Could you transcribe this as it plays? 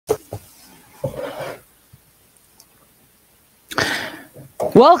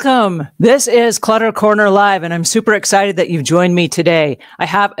Welcome. This is Clutter Corner Live, and I'm super excited that you've joined me today. I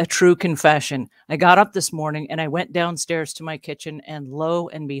have a true confession. I got up this morning and I went downstairs to my kitchen, and lo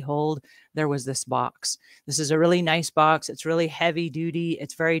and behold, there was this box. This is a really nice box. It's really heavy duty.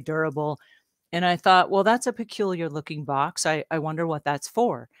 It's very durable. And I thought, well, that's a peculiar looking box. I wonder what that's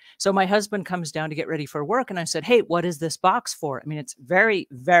for. So my husband comes down to get ready for work, and I said, hey, what is this box for? I mean, it's very,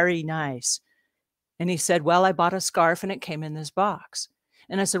 very nice. And he said, well, I bought a scarf and it came in this box.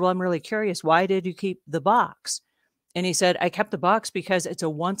 And I said, well, I'm really curious. Why did you keep the box? And he said, I kept the box because it's a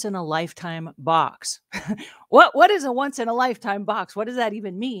once in a lifetime box. What is a once in a lifetime box? What does that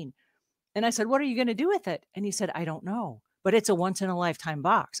even mean? And I said, what are you going to do with it? And he said, I don't know, but it's a once in a lifetime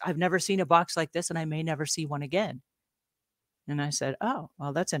box. I've never seen a box like this, and I may never see one again. And I said, oh,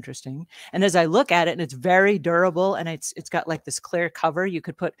 well, that's interesting. And as I look at it, and it's very durable, and it's got like this clear cover. You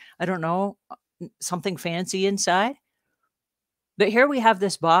could put, I don't know, something fancy inside. But here we have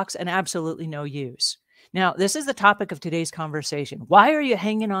this box and absolutely no use. Now, this is the topic of today's conversation. Why are you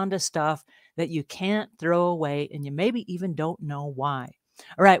hanging on to stuff that you can't throw away, and you maybe even don't know why?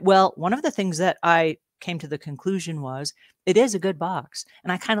 All right. Well, one of the things that I came to the conclusion was it is a good box,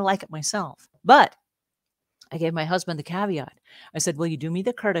 and I kind of like it myself. But I gave my husband the caveat. I said, will you do me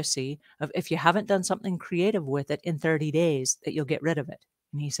the courtesy of, if you haven't done something creative with it in 30 days, that you'll get rid of it?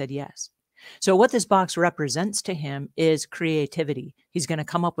 And he said, yes. So what this box represents to him is creativity. He's going to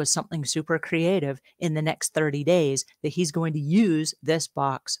come up with something super creative in the next 30 days that he's going to use this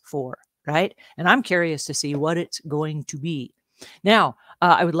box for, right? And I'm curious to see what it's going to be. Now,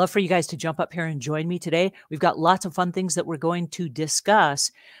 I would love for you guys to jump up here and join me today. We've got lots of fun things that we're going to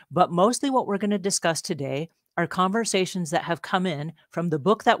discuss, but mostly what we're going to discuss today are conversations that have come in from the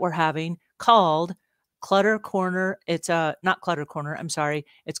book that we're having called Clutter Corner. It's not Clutter Corner. I'm sorry.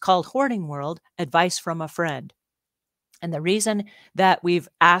 It's called Hoarding World, Advice from a Friend. And the reason that we've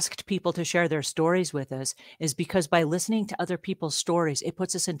asked people to share their stories with us is because by listening to other people's stories, it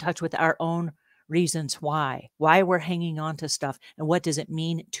puts us in touch with our own reasons why we're hanging on to stuff, and what does it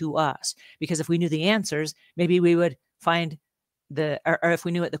mean to us? Because if we knew the answers, maybe we would find or if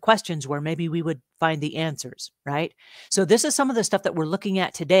we knew what the questions were, maybe we would find the answers, right? So this is some of the stuff that we're looking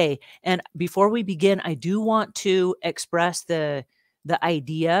at today. And before we begin, I do want to express the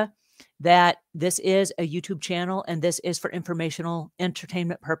idea that this is a YouTube channel, and this is for informational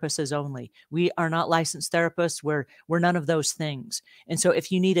entertainment purposes only. We are not licensed therapists. We're none of those things. And so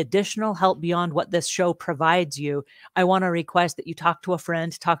if you need additional help beyond what this show provides you, I want to request that you talk to a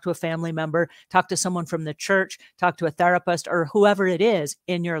friend, talk to a family member, talk to someone from the church, talk to a therapist, or whoever it is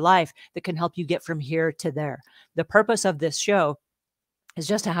in your life that can help you get from here to there. The purpose of this show is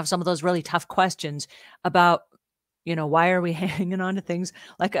just to have some of those really tough questions about, why are we hanging on to things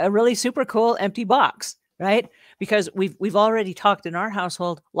like a really super cool empty box, right? Because we've already talked in our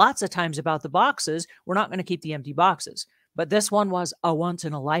household lots of times about the boxes. We're not going to keep the empty boxes, but this one was a once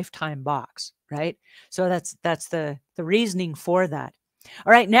in a lifetime box, right? So that's the reasoning for that.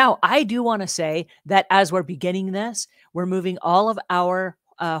 All right. Now, I do want to say that as we're beginning this, we're moving all of our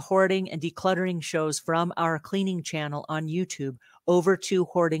hoarding and decluttering shows from our cleaning channel on YouTube over to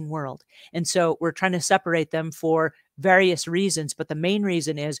Hoarding World. And so we're trying to separate them for various reasons, but the main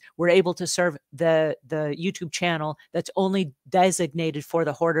reason is we're able to serve the YouTube channel that's only designated for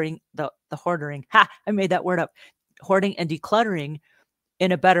the hoarding, the hoarding. I made that word up. Hoarding and decluttering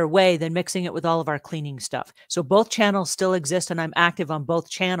in a better way than mixing it with all of our cleaning stuff. So both channels still exist, and I'm active on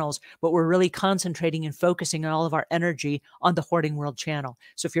both channels, but we're really concentrating and focusing on all of our energy on the Hoarding World channel.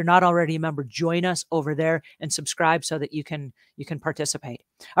 So if you're not already a member, join us over there and subscribe so that you can participate.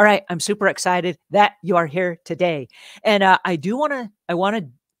 All right. I'm super excited that you are here today. And I want to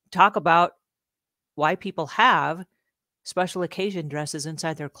talk about why people have special occasion dresses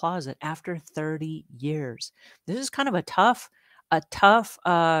inside their closet after 30 years. This is kind of a tough,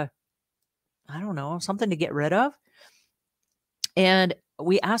 I don't know, something to get rid of. And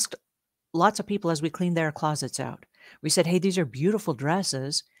we asked lots of people as we cleaned their closets out. We said, hey, these are beautiful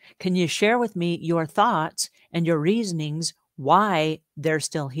dresses. Can you share with me your thoughts and your reasonings why they're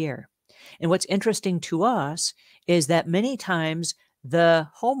still here? And what's interesting to us is that many times the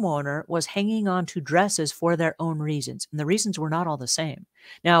homeowner was hanging on to dresses for their own reasons, and the reasons were not all the same.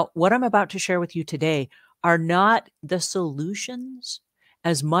 Now, what I'm about to share with you today are not the solutions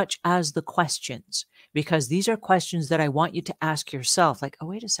as much as the questions, because these are questions that I want you to ask yourself, like, oh,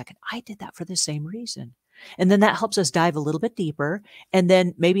 wait a second, I did that for the same reason. And then that helps us dive a little bit deeper and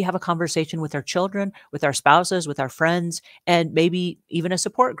then maybe have a conversation with our children, with our spouses, with our friends, and maybe even a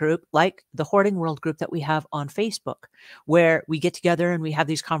support group like the Hoarding World group that we have on Facebook, where we get together and we have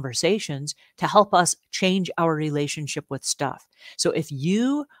these conversations to help us change our relationship with stuff. So if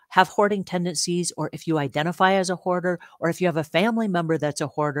you have hoarding tendencies, or if you identify as a hoarder, or if you have a family member that's a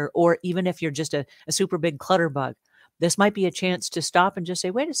hoarder, or even if you're just a super big clutter bug, this might be a chance to stop and just say,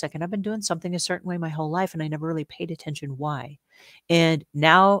 wait a second, I've been doing something a certain way my whole life and I never really paid attention why. And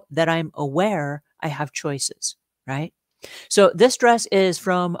now that I'm aware, I have choices, right? So this dress is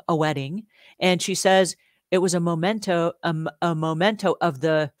from a wedding, and she says it was a memento of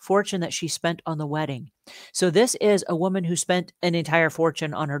the fortune that she spent on the wedding. So this is a woman who spent an entire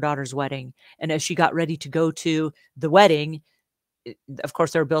fortune on her daughter's wedding, and as she got ready to go to the wedding, of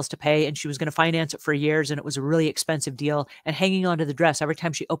course, there were bills to pay, and she was going to finance it for years, and it was a really expensive deal. And hanging on to the dress, every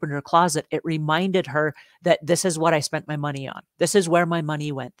time she opened her closet, it reminded her that this is what I spent my money on. This is where my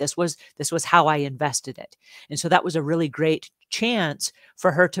money went. This was how I invested it. And so that was a really great chance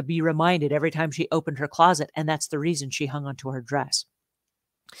for her to be reminded every time she opened her closet, and that's the reason she hung onto her dress.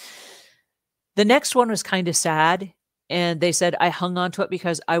 The next one was kind of sad, and they said I hung onto it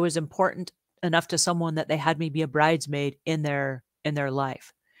because I was important enough to someone that they had me be a bridesmaid in their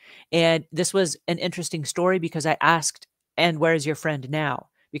life. And this was an interesting story because I asked, and where is your friend now?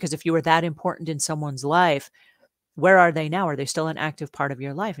 Because if you were that important in someone's life, where are they now? Are they still an active part of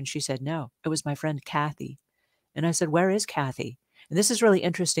your life? And she said, no, it was my friend Kathy. And I said, where is Kathy? And this is really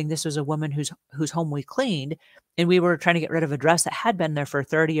interesting. This was a woman whose home we cleaned, and we were trying to get rid of a dress that had been there for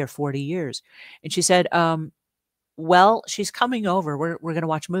 30 or 40 years. And she said, well, she's coming over. We're going to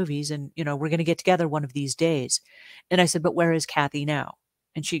watch movies, and we're going to get together one of these days. And I said, but where is Kathy now?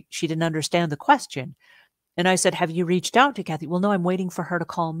 And she didn't understand the question. And I said, have you reached out to Kathy? Well, no, I'm waiting for her to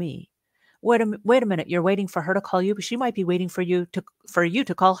call me. Wait a minute. You're waiting for her to call you, but she might be waiting for you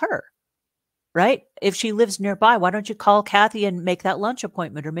to call her. Right? If she lives nearby, why don't you call Kathy and make that lunch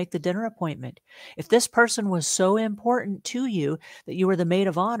appointment or make the dinner appointment? If this person was so important to you that you were the maid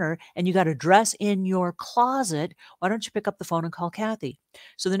of honor and you got a dress in your closet, why don't you pick up the phone and call Kathy?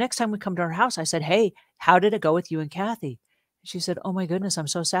 So the next time we come to her house, I said, hey, how did it go with you and Kathy? She said, oh my goodness, I'm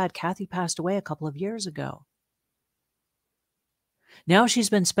so sad. Kathy passed away a couple of years ago. Now she's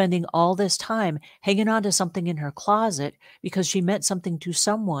been spending all this time hanging on to something in her closet because she meant something to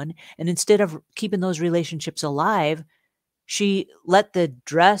someone. And instead of keeping those relationships alive, she let the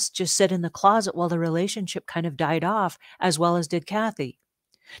dress just sit in the closet while the relationship kind of died off, as well as did Kathy.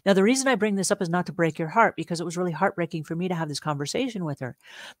 Now, the reason I bring this up is not to break your heart, because it was really heartbreaking for me to have this conversation with her.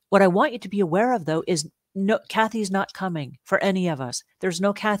 What I want you to be aware of, though, is no, Kathy's not coming for any of us. There's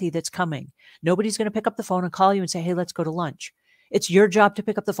no Kathy that's coming. Nobody's going to pick up the phone and call you and say, hey, let's go to lunch. It's your job to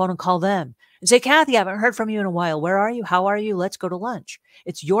pick up the phone and call them and say, Kathy, I haven't heard from you in a while. Where are you? How are you? Let's go to lunch.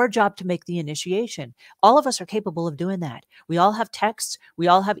 It's your job to make the initiation. All of us are capable of doing that. We all have texts. We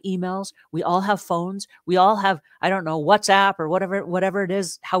all have emails. We all have phones. We all have, I don't know, WhatsApp or whatever it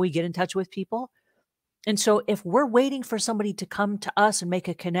is, how we get in touch with people. And so if we're waiting for somebody to come to us and make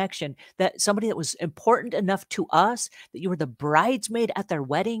a connection, that somebody that was important enough to us, that you were the bridesmaid at their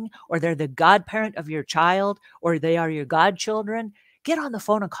wedding, or they're the godparent of your child, or they are your godchildren, get on the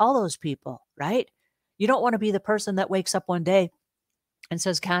phone and call those people, right? You don't want to be the person that wakes up one day and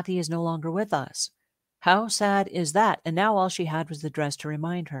says, Kathy is no longer with us. How sad is that? And now all she had was the dress to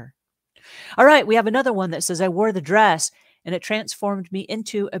remind her. All right, we have another one that says, I wore the dress and it transformed me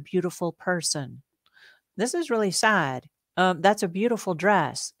into a beautiful person. This is really sad. That's a beautiful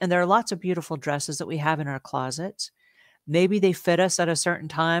dress. And there are lots of beautiful dresses that we have in our closets. Maybe they fit us at a certain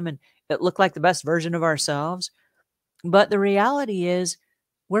time and it looked like the best version of ourselves. But the reality is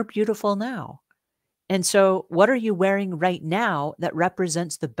we're beautiful now. And so what are you wearing right now that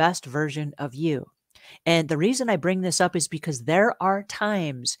represents the best version of you? And the reason I bring this up is because there are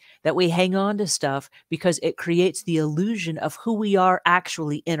times that we hang on to stuff because it creates the illusion of who we are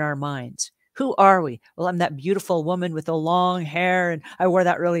actually in our minds. Who are we? Well, I'm that beautiful woman with the long hair and I wore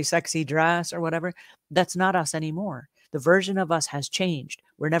that really sexy dress or whatever. That's not us anymore. The version of us has changed.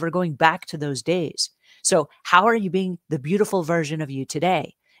 We're never going back to those days. So how are you being the beautiful version of you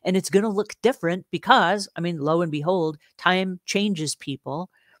today? And it's going to look different because, I mean, lo and behold, time changes people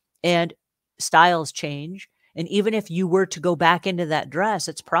and styles change. And even if you were to go back into that dress,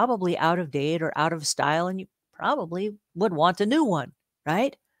 it's probably out of date or out of style, and you probably would want a new one,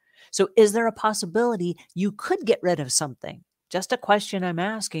 right? So is there a possibility you could get rid of something? Just a question I'm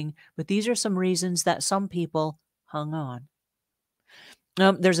asking, but these are some reasons that some people hung on.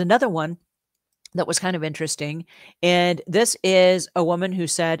 There's another one that was kind of interesting. And this is a woman who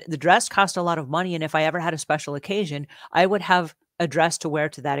said, the dress cost a lot of money. And if I ever had a special occasion, I would have a dress to wear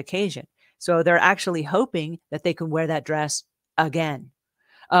to that occasion. So they're actually hoping that they can wear that dress again.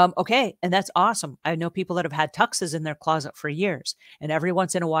 Okay, and that's awesome. I know people that have had tuxes in their closet for years, and every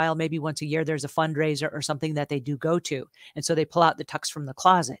once in a while, maybe once a year, there's a fundraiser or something that they do go to, and so they pull out the tux from the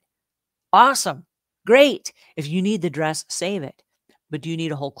closet. Awesome. Great. If you need the dress, save it. But do you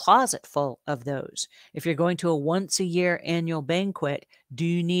need a whole closet full of those? If you're going to a once a year annual banquet, do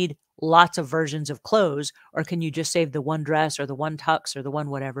you need lots of versions of clothes, or can you just save the one dress or the one tux or the one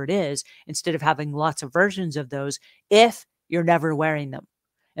whatever it is instead of having lots of versions of those if you're never wearing them?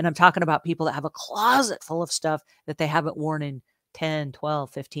 And I'm talking about people that have a closet full of stuff that they haven't worn in 10,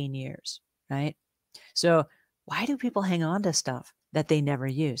 12, 15 years, right? So why do people hang on to stuff that they never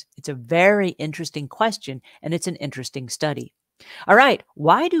use? It's a very interesting question, and it's an interesting study. All right.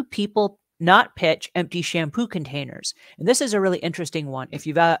 Why do people not pitch empty shampoo containers? And this is a really interesting one. If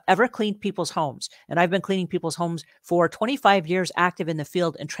you've ever cleaned people's homes, and I've been cleaning people's homes for 25 years, active in the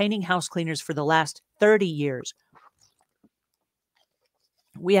field and training house cleaners for the last 30 years,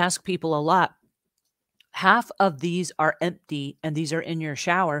 we ask people a lot. Half of these are empty and these are in your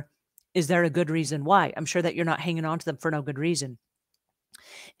shower. Is there a good reason why? I'm sure that you're not hanging on to them for no good reason.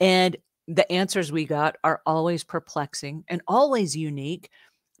 And the answers we got are always perplexing and always unique,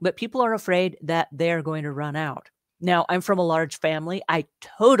 but people are afraid that they're going to run out. Now, I'm from a large family. I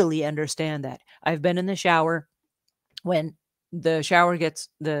totally understand that. I've been in the shower when the shower gets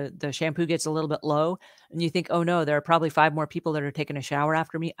the shampoo gets a little bit low and you think, oh no, there are probably 5 more people that are taking a shower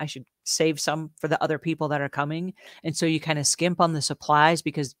after me. I should save some for the other people that are coming. And so you kind of skimp on the supplies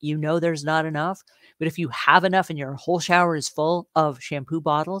because you know there's not enough. But if you have enough and your whole shower is full of shampoo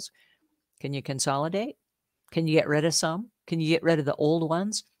bottles, can you consolidate? Can you get rid of some? Can you get rid of the old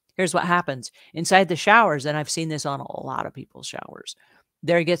ones? Here's what happens inside the showers, and I've seen this on a lot of people's showers.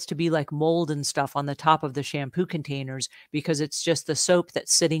 There gets to be like mold and stuff on the top of the shampoo containers because it's just the soap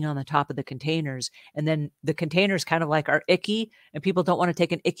that's sitting on the top of the containers. And then the containers kind of like are icky, and people don't want to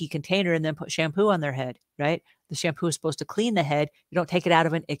take an icky container and then put shampoo on their head, right? The shampoo is supposed to clean the head. You don't take it out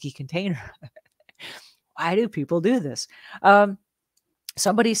of an icky container. Why do people do this?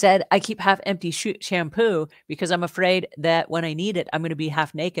 Somebody said, I keep half empty shampoo because I'm afraid that when I need it, I'm going to be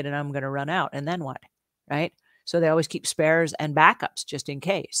half naked and I'm going to run out. And then what? Right? So they always keep spares and backups just in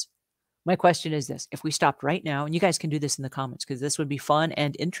case. My question is this. If we stopped right now, and you guys can do this in the comments because this would be fun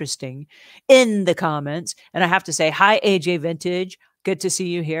and interesting in the comments. And I have to say, hi, AJ Vintage. Good to see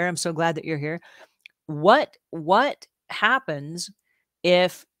you here. I'm so glad that you're here. What happens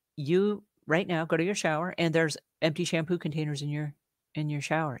if you right now go to your shower and there's empty shampoo containers in your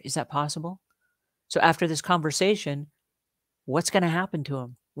shower? Is that possible? So after this conversation, what's going to happen to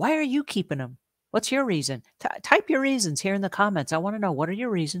them? Why are you keeping them? What's your reason? Type your reasons here in the comments. I want to know, what are your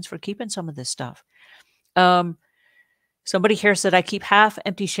reasons for keeping some of this stuff? Somebody here said, I keep half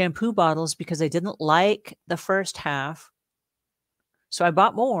empty shampoo bottles because I didn't like the first half. So I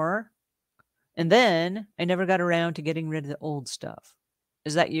bought more. And then I never got around to getting rid of the old stuff.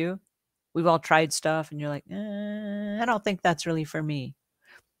 Is that you? We've all tried stuff and you're like, I don't think that's really for me.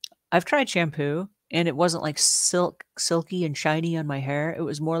 I've tried shampoo and it wasn't like silky and shiny on my hair. It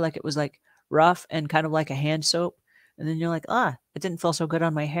was more like it was like rough and kind of like a hand soap. And then you're like, it didn't feel so good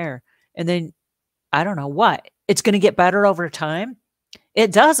on my hair. And then I don't know what. It's going to get better over time.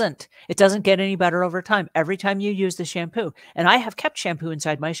 It doesn't. It doesn't get any better over time. Every time you use the shampoo. And I have kept shampoo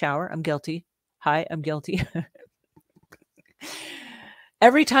inside my shower. I'm guilty. Hi, I'm guilty.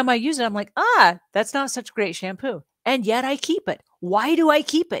 Every time I use it, I'm like, that's not such great shampoo. And yet I keep it. Why do I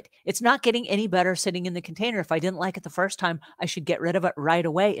keep it? It's not getting any better sitting in the container. If I didn't like it the first time, I should get rid of it right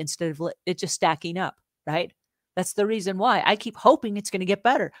away instead of it just stacking up, right? That's the reason why. I keep hoping it's going to get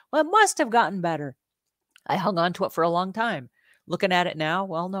better. Well, it must have gotten better. I hung on to it for a long time. Looking at it now,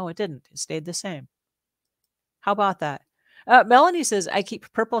 well, no, it didn't. It stayed the same. How about that? Melanie says, I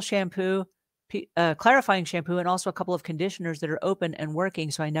keep purple shampoo, clarifying shampoo, and also a couple of conditioners that are open and working,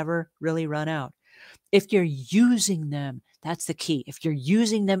 so I never really run out. If you're using them, that's the key. If you're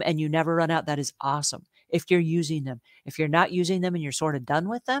using them and you never run out, that is awesome. If you're using them. If you're not using them and you're sort of done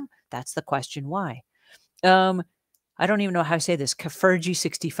with them, that's the question why. I don't even know how to say this.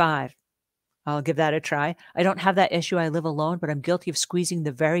 Kaferji65. I'll give that a try. I don't have that issue. I live alone, but I'm guilty of squeezing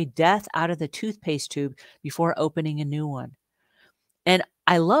the very death out of the toothpaste tube before opening a new one. And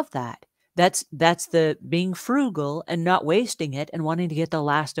I love that. That's the being frugal and not wasting it and wanting to get the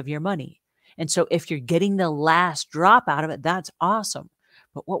last of your money. And so if you're getting the last drop out of it, that's awesome.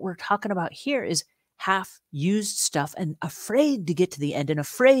 But what we're talking about here is half used stuff and afraid to get to the end and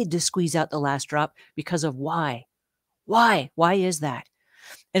afraid to squeeze out the last drop because of why? Why? Why is that?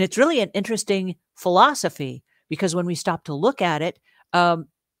 And it's really an interesting philosophy because when we stop to look at it, um,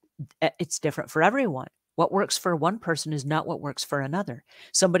 it's different for everyone. What works for one person is not what works for another.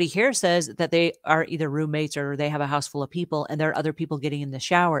 Somebody here says that they are either roommates or they have a house full of people and there are other people getting in the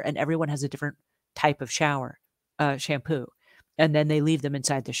shower and everyone has a different type of shower, shampoo. And then they leave them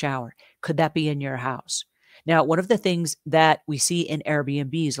inside the shower. Could that be in your house? Now, one of the things that we see in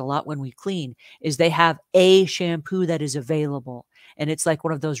Airbnbs a lot when we clean is they have a shampoo that is available. And it's like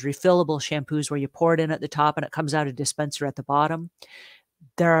one of those refillable shampoos where you pour it in at the top and it comes out a dispenser at the bottom.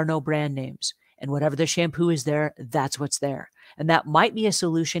 There are no brand names. And whatever the shampoo is there, that's what's there. And that might be a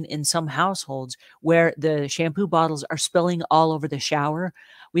solution in some households where the shampoo bottles are spilling all over the shower.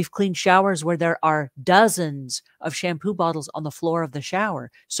 We've cleaned showers where there are dozens of shampoo bottles on the floor of the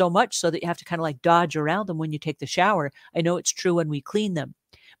shower, so much so that you have to kind of like dodge around them when you take the shower. I know it's true when we clean them.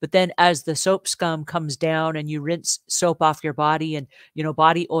 But then as the soap scum comes down and you rinse soap off your body and,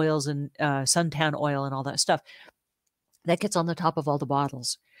 body oils and suntan oil and all that stuff, that gets on the top of all the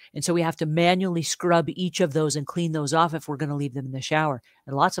bottles. And so we have to manually scrub each of those and clean those off if we're going to leave them in the shower.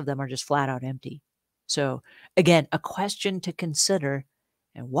 And lots of them are just flat out empty. So again, a question to consider.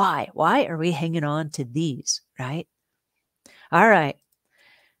 And why? Why are we hanging on to these, right? All right.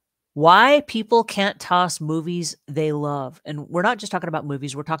 Why people can't toss movies they love. And we're not just talking about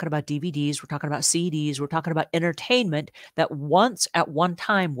movies. We're talking about DVDs. We're talking about CDs. We're talking about entertainment that once at one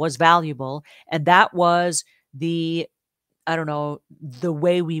time was valuable. And that was the the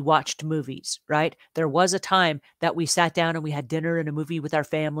way we watched movies, right? There was a time that we sat down and we had dinner and a movie with our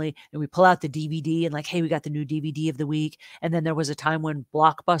family and we pull out the DVD and like, hey, we got the new DVD of the week. And then there was a time when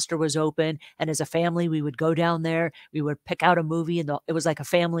Blockbuster was open. And as a family, we would go down there, we would pick out a movie and it was like a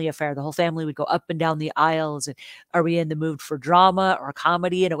family affair. The whole family would go up and down the aisles. And are we in the mood for drama or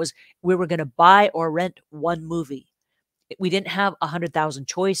comedy? And we were going to buy or rent one movie. We didn't have 100,000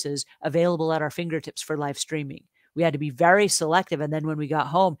 choices available at our fingertips for live streaming. We had to be very selective. And then when we got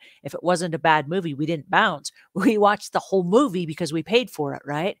home, if it wasn't a bad movie, we didn't bounce. We watched the whole movie because we paid for it,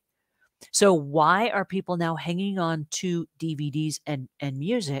 right? So why are people now hanging on to DVDs and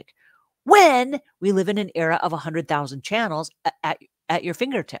music when we live in an era of 100,000 channels at your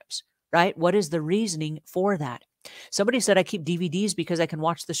fingertips, right? What is the reasoning for that? Somebody said, I keep DVDs because I can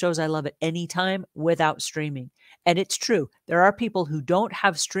watch the shows I love at any time without streaming. And it's true. There are people who don't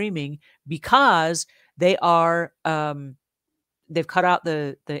have streaming because they are they've cut out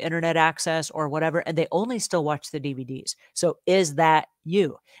the internet access or whatever, and they only still watch the DVDs. So is that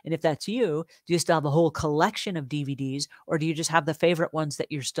you? And if that's you, do you still have a whole collection of DVDs, or do you just have the favorite ones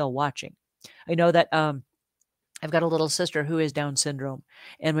that you're still watching? I know that I've got a little sister who is Down syndrome,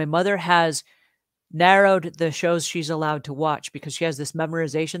 and my mother has narrowed the shows she's allowed to watch because she has this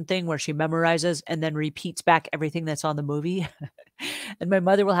memorization thing where she memorizes and then repeats back everything that's on the movie. And my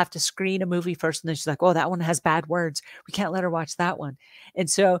mother will have to screen a movie first, and then she's like, oh, that one has bad words. We can't let her watch that one. And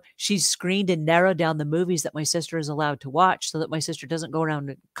so she's screened and narrowed down the movies that my sister is allowed to watch so that my sister doesn't go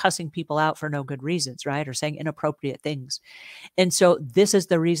around cussing people out for no good reasons, right? Or saying inappropriate things. And so this is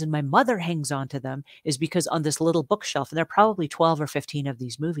the reason my mother hangs on to them, is because on this little bookshelf, and there are probably 12 or 15 of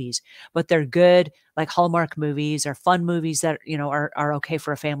these movies, but they're good, like Hallmark movies or fun movies that, are okay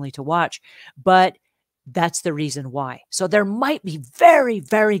for a family to watch. But that's the reason why. So there might be very,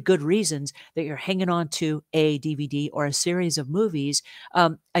 very good reasons that you're hanging on to a DVD or a series of movies.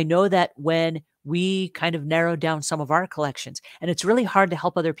 I know that when we kind of narrowed down some of our collections, and it's really hard to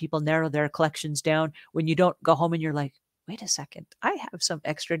help other people narrow their collections down when you don't go home and you're like, wait a second, I have some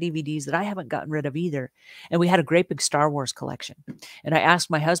extra DVDs that I haven't gotten rid of either. And we had a great big Star Wars collection. And I asked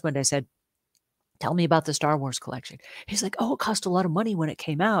my husband, I said, tell me about the Star Wars collection. He's like, oh, it cost a lot of money when it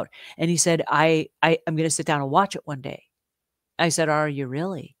came out. And he said, I'm going to sit down and watch it one day. I said, are you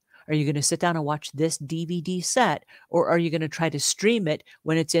really? Are you going to sit down and watch this DVD set? Or are you going to try to stream it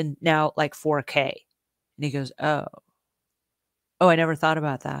when it's in now like 4K? And he goes, oh, I never thought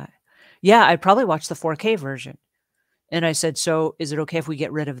about that. Yeah, I'd probably watch the 4K version. And I said, so is it okay if we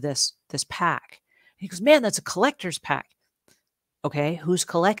get rid of this pack? He goes, man, that's a collector's pack. Okay, who's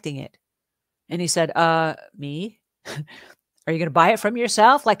collecting it? And he said, me? Are you going to buy it from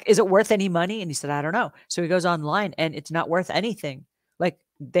yourself? Like, is it worth any money? And he said, I don't know. So he goes online and it's not worth anything. Like,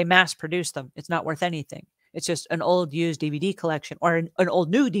 they mass produce them. It's not worth anything. It's just an old used DVD collection or an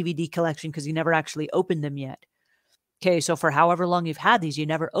old new DVD collection because you never actually opened them yet. Okay, so for however long you've had these, you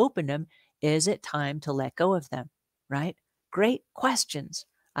never opened them. Is it time to let go of them? Right? Great questions.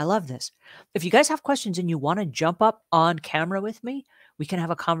 I love this. If you guys have questions and you want to jump up on camera with me, We can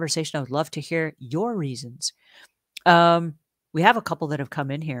have a conversation. I would love to hear your reasons. We have a couple that have come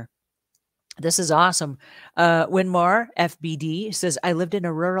in here. This is awesome. Winmar FBD says, I lived in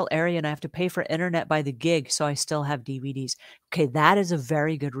a rural area and I have to pay for internet by the gig, so I still have DVDs. Okay, that is a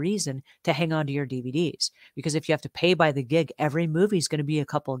very good reason to hang on to your DVDs, because if you have to pay by the gig, every movie is going to be a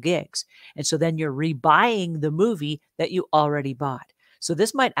couple gigs. And so then you're rebuying the movie that you already bought. So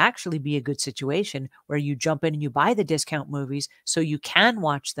this might actually be a good situation where you jump in and you buy the discount movies so you can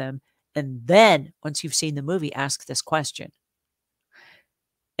watch them. And then once you've seen the movie, ask this question.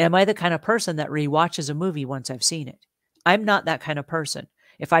 Am I the kind of person that rewatches a movie once I've seen it? I'm not that kind of person.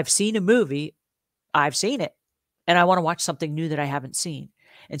 If I've seen a movie, I've seen it, and I want to watch something new that I haven't seen.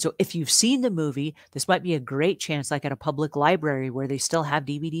 And so if you've seen the movie, this might be a great chance, like at a public library where they still have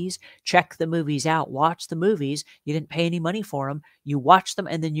DVDs, check the movies out, watch the movies. You didn't pay any money for them. You watch them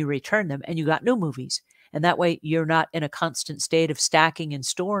and then you return them and you got new movies. And that way you're not in a constant state of stacking and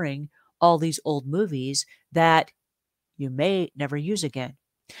storing all these old movies that you may never use again.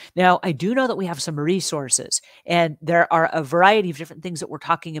 Now, I do know that we have some resources, and there are a variety of different things that we're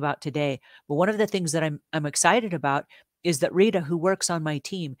talking about today. But one of the things that I'm excited about is that Rita, who works on my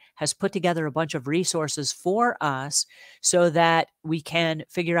team, has put together a bunch of resources for us so that we can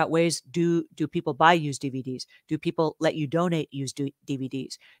figure out ways. Do people buy used DVDs? Do people let you donate used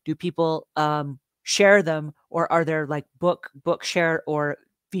DVDs? Do people share them, or are there like book share or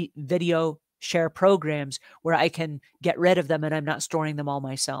video share programs where I can get rid of them and I'm not storing them all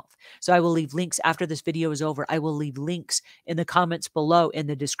myself? So I will leave links after this video is over. I will leave links in the comments below in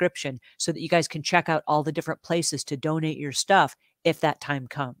the description so that you guys can check out all the different places to donate your stuff if that time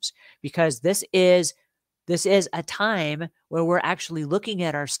comes, because this is a time where we're actually looking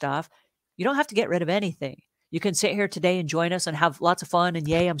at our stuff. You don't have to get rid of anything. You can sit here today and join us and have lots of fun, and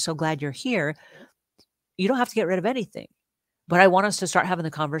yay, I'm so glad you're here. You don't have to get rid of anything. But I want us to start having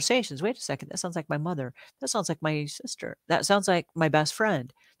the conversations. Wait a second. That sounds like my mother. That sounds like my sister. That sounds like my best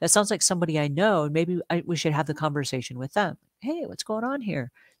friend. That sounds like somebody I know. And maybe we should have the conversation with them. Hey, what's going on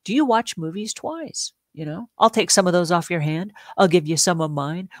here? Do you watch movies twice? You know, I'll take some of those off your hand. I'll give you some of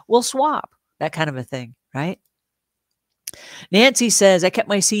mine. We'll swap. That kind of a thing, right? Nancy says, I kept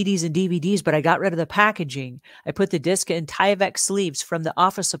my CDs and DVDs, but I got rid of the packaging. I put the disc in Tyvek sleeves from the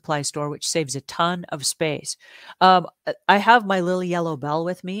office supply store, which saves a ton of space. I have my little yellow bell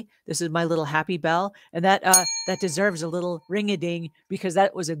with me. This is my little happy bell, and that deserves a little ring-a-ding because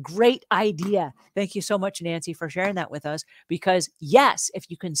that was a great idea. Thank you so much, Nancy, for sharing that with us, because yes, if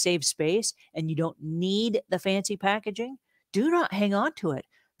you can save space and you don't need the fancy packaging, do not hang on to it.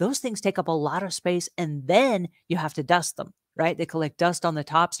 Those things take up a lot of space, and then you have to dust them, right? They collect dust on the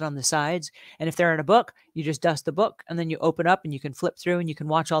tops and on the sides. And if they're in a book, you just dust the book, and then you open up and you can flip through and you can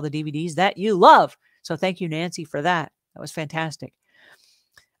watch all the DVDs that you love. So thank you, Nancy, for that. That was fantastic.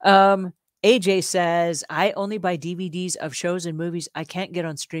 AJ says, I only buy DVDs of shows and movies I can't get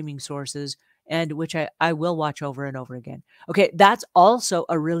on streaming sources, and which I will watch over and over again. Okay, that's also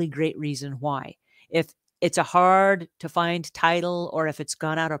a really great reason why. If it's a hard to find title, or if it's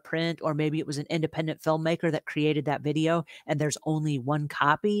gone out of print, or maybe it was an independent filmmaker that created that video and there's only one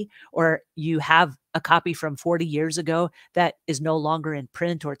copy, or you have a copy from 40 years ago that is no longer in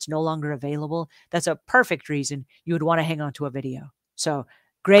print or it's no longer available, that's a perfect reason you would want to hang on to a video. So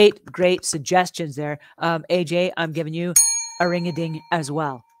great suggestions there. AJ, I'm giving you a ring-a-ding as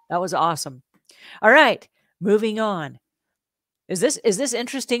well. That was awesome. All right, moving on. Is this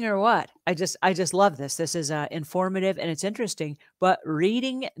interesting or what? I just love this. This is informative and it's interesting, but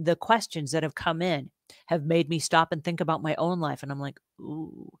reading the questions that have come in have made me stop and think about my own life. And I'm like,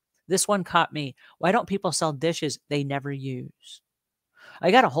 ooh, this one caught me. Why don't people sell dishes they never use?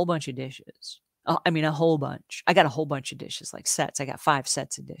 I got a whole bunch of dishes. I mean, a whole bunch. I got a whole bunch of dishes, like sets. I got 5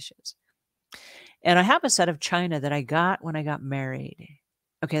 sets of dishes. And I have a set of china that I got when I got married.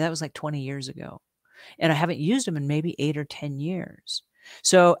 Okay, that was like 20 years ago. And I haven't used them in maybe 8 or 10 years.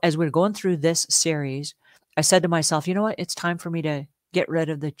 So as we're going through this series, I said to myself, you know what? It's time for me to get rid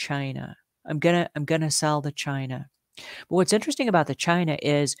of the china. I'm gonna sell the china. But what's interesting about the china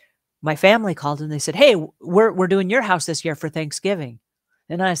is my family called and they said, hey, we're doing your house this year for Thanksgiving.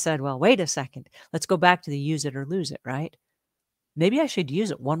 And I said, well, wait a second. Let's go back to the use it or lose it, right? Maybe I should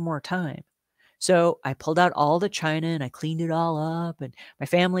use it one more time. So I pulled out all the china and I cleaned it all up, and my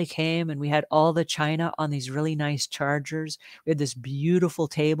family came and we had all the china on these really nice chargers. We had this beautiful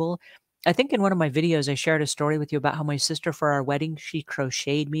table. I think in one of my videos, I shared a story with you about how my sister, for our wedding, she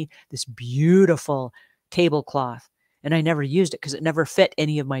crocheted me this beautiful tablecloth, and I never used it because it never fit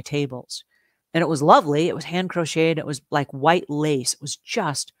any of my tables. And it was lovely. It was hand crocheted. It was like white lace. It was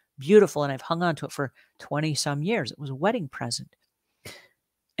just beautiful. And I've hung on to it for 20 some years. It was a wedding present.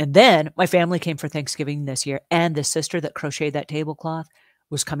 And then my family came for Thanksgiving this year, and the sister that crocheted that tablecloth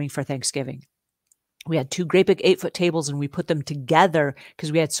was coming for Thanksgiving. We had 2 great big 8-foot tables, and we put them together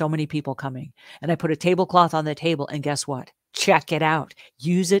because we had so many people coming. And I put a tablecloth on the table, and guess what? Check it out.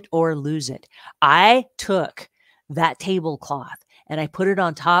 Use it or lose it. I took that tablecloth and I put it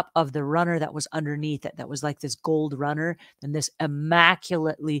on top of the runner that was underneath it. That was like this gold runner and this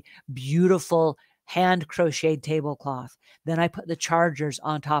immaculately beautiful hand crocheted tablecloth. Then I put the chargers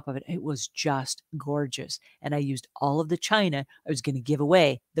on top of it. It was just gorgeous. And I used all of the china I was going to give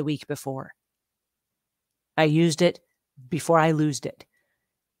away the week before. I used it before I losed it.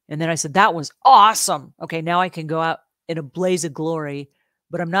 And then I said, that was awesome. Okay, now I can go out in a blaze of glory,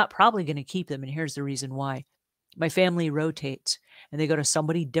 but I'm not probably going to keep them. And here's the reason why. My family rotates and they go to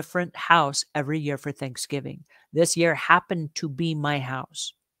somebody different house every year for Thanksgiving. This year happened to be my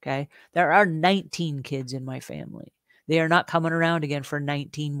house. Okay. There are 19 kids in my family. They are not coming around again for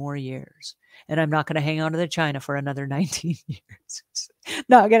 19 more years. And I'm not going to hang on to the china for another 19 years.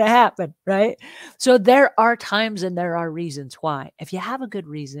 Not going to happen, right? So there are times and there are reasons why. If you have a good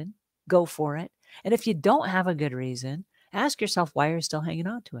reason, go for it. And if you don't have a good reason, ask yourself why you're still hanging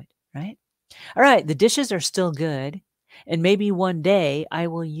on to it, right? All right, the dishes are still good, and maybe one day I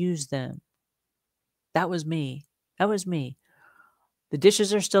will use them. That was me. That was me. The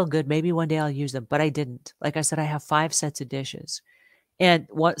dishes are still good. Maybe one day I'll use them, but I didn't. Like I said, I have 5 sets of dishes. And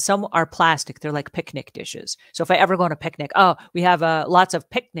some are plastic. They're like picnic dishes. So if I ever go on a picnic, we have lots of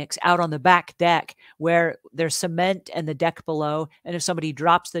picnics out on the back deck where there's cement and the deck below. And if somebody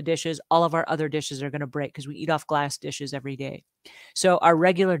drops the dishes, all of our other dishes are going to break because we eat off glass dishes every day. So our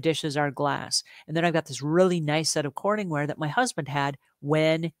regular dishes are glass. And then I've got this really nice set of Corningware that my husband had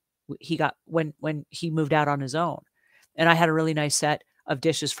when he moved out on his own. And I had a really nice set of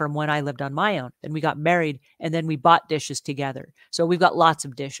dishes from when I lived on my own. Then we got married and then we bought dishes together. So we've got lots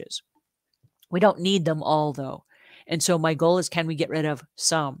of dishes. We don't need them all though. And so my goal is, can we get rid of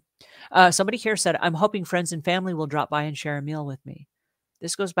some? Somebody here said, I'm hoping friends and family will drop by and share a meal with me.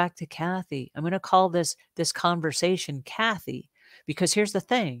 This goes back to Kathy. I'm going to call this conversation Kathy, because here's the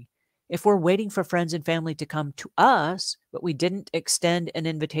thing. If we're waiting for friends and family to come to us, but we didn't extend an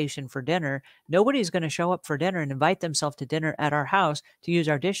invitation for dinner, nobody's going to show up for dinner and invite themselves to dinner at our house to use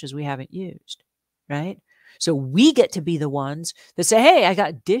our dishes we haven't used, right? So we get to be the ones that say, hey, I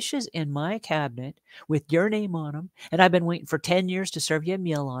got dishes in my cabinet with your name on them, and I've been waiting for 10 years to serve you a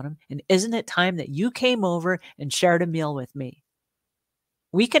meal on them, and isn't it time that you came over and shared a meal with me?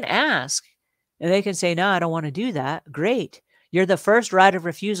 We can ask, and they can say, no, I don't want to do that. Great. You're the first right of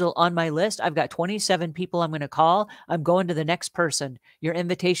refusal on my list. I've got 27 people I'm going to call. I'm going to the next person. Your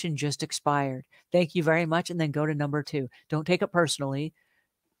invitation just expired. Thank you very much. And then go to number 2. Don't take it personally.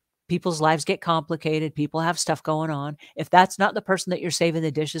 People's lives get complicated. People have stuff going on. If that's not the person that you're saving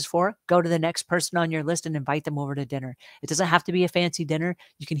the dishes for, go to the next person on your list and invite them over to dinner. It doesn't have to be a fancy dinner.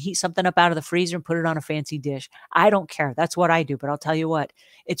 You can heat something up out of the freezer and put it on a fancy dish. I don't care. That's what I do. But I'll tell you what,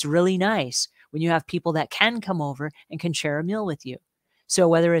 it's really nice when you have people that can come over and can share a meal with you. So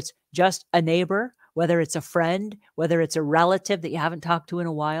whether it's just a neighbor, whether it's a friend, whether it's a relative that you haven't talked to in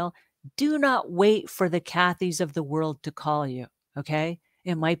a while, do not wait for the Kathys of the world to call you. Okay?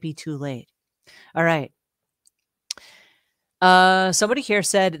 It might be too late. All right. Somebody here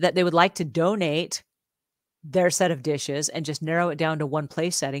said that they would like to donate their set of dishes and just narrow it down to one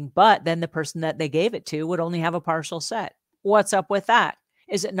place setting, but then the person that they gave it to would only have a partial set. What's up with that?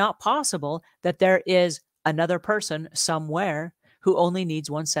 Is it not possible that there is another person somewhere who only needs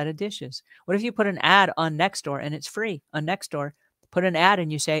one set of dishes? What if you put an ad on Nextdoor and it's free on Nextdoor? Put an ad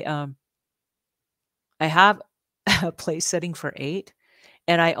and you say, I have a place setting for 8.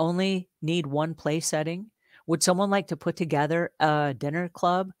 And I only need one place setting. Would someone like to put together a dinner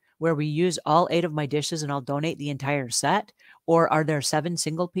club where we use all 8 of my dishes and I'll donate the entire set? Or are there 7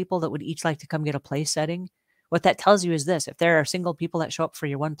 single people that would each like to come get a place setting? What that tells you is this: if there are single people that show up for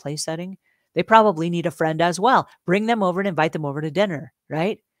your one place setting, they probably need a friend as well. Bring them over and invite them over to dinner,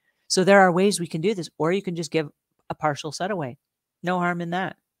 right? So there are ways we can do this, or you can just give a partial set away. No harm in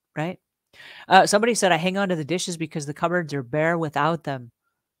that, right? Somebody said, I hang on to the dishes because the cupboards are bare without them.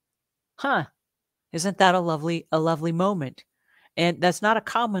 Huh. Isn't that a lovely moment? And that's not a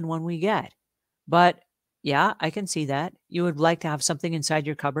common one we get. But yeah, I can see that. You would like to have something inside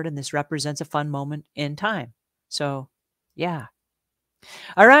your cupboard, and this represents a fun moment in time. So yeah.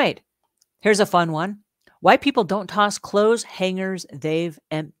 All right. Here's a fun one. Why people don't toss clothes hangers they've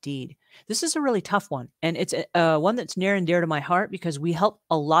emptied. This is a really tough one. And it's one that's near and dear to my heart because we help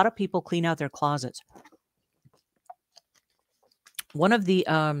a lot of people clean out their closets. One of the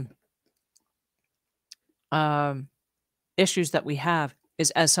issues that we have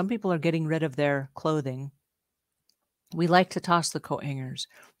is as some people are getting rid of their clothing, we like to toss the coat hangers.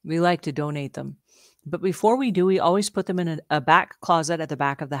 We like to donate them. But before we do, we always put them in a back closet at the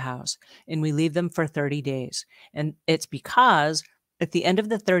back of the house and we leave them for 30 days. And it's because at the end of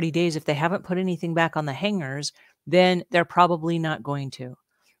the 30 days, if they haven't put anything back on the hangers, then they're probably not going to.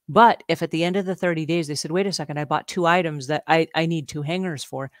 But if at the end of the 30 days they said, wait a second, I bought 2 items that I need 2 hangers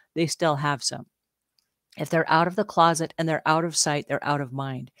for, they still have some. If they're out of the closet and they're out of sight, they're out of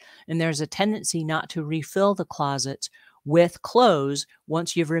mind. And there's a tendency not to refill the closets with clothes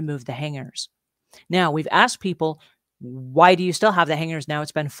once you've removed the hangers. Now, we've asked people, why do you still have the hangers now?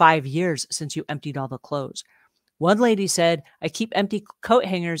 It's been 5 years since you emptied all the clothes. One lady said, I keep empty coat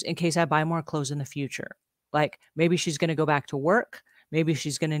hangers in case I buy more clothes in the future. Like maybe she's going to go back to work. Maybe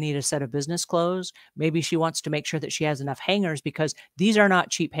she's going to need a set of business clothes. Maybe she wants to make sure that she has enough hangers because these are not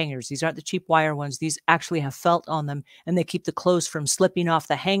cheap hangers. These aren't the cheap wire ones. These actually have felt on them and they keep the clothes from slipping off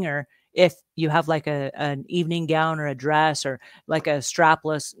the hanger if you have like an evening gown or a dress or like a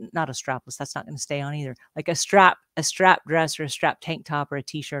strapless, not a strapless, that's not going to stay on either, like a strap dress or a strap tank top or a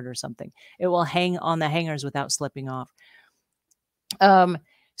t-shirt or something. It will hang on the hangers without slipping off.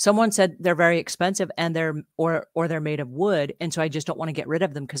 Someone said they're very expensive and or they're made of wood. And so I just don't want to get rid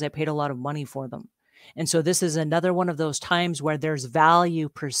of them because I paid a lot of money for them. And so this is another one of those times where there's value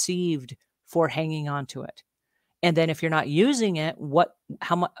perceived for hanging on to it. And then if you're not using it,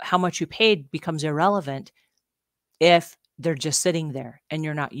 how much you paid becomes irrelevant if they're just sitting there and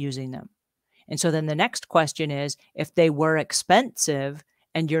you're not using them. And so then the next question is, if they were expensive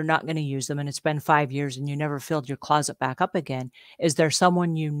and you're not going to use them and it's been 5 years and you never filled your closet back up again, is there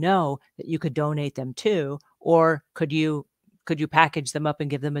someone you know that you could donate them to, or could you package them up and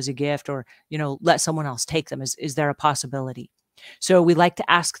give them as a gift, or let someone else take them? Is there a possibility? So we like to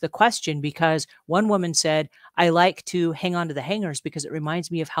ask the question because one woman said, I like to hang on to the hangers because it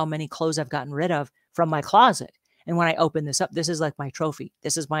reminds me of how many clothes I've gotten rid of from my closet. And when I open this up, this is like my trophy.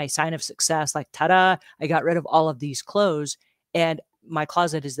 This is my sign of success. Like, ta-da, I got rid of all of these clothes and my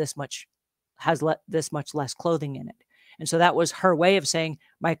closet is this much less clothing in it. And so that was her way of saying,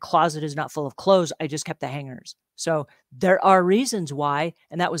 my closet is not full of clothes. I just kept the hangers. So there are reasons why,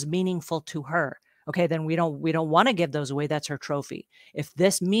 and that was meaningful to her. Okay, then we don't want to give those away. That's her trophy. If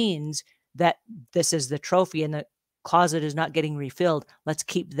this means that this is the trophy and the closet is not getting refilled, let's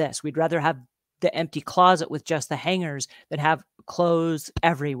keep this. We'd rather have the empty closet with just the hangers than have clothes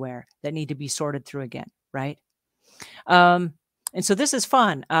everywhere that need to be sorted through again, right? And so this is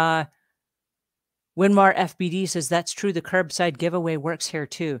fun. Winmar FBD says, that's true. The curbside giveaway works here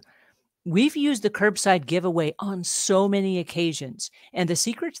too. We've used the curbside giveaway on so many occasions. And the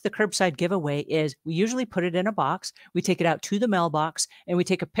secret to the curbside giveaway is we usually put it in a box. We take it out to the mailbox and we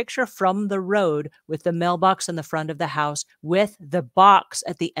take a picture from the road with the mailbox in the front of the house with the box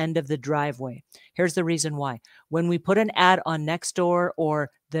at the end of the driveway. Here's the reason why. When we put an ad on Nextdoor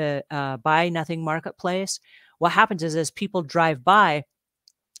or the Buy Nothing Marketplace, what happens is as people drive by,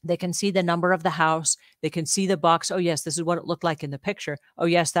 they can see the number of the house. They can see the box. Oh, yes, this is what it looked like in the picture. Oh,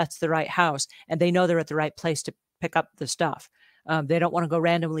 yes, that's the right house. And they know they're at the right place to pick up the stuff. They don't want to go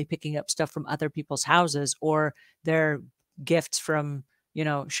randomly picking up stuff from other people's houses or their gifts from,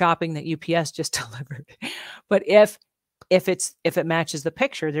 shopping that UPS just delivered. But if it matches the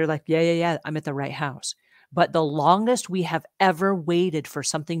picture, they're like, yeah, I'm at the right house. But the longest we have ever waited for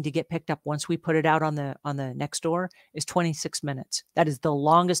something to get picked up once we put it out on the Nextdoor is 26 minutes. That is the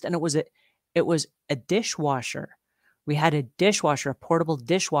longest. And it was a dishwasher. We had a dishwasher, a portable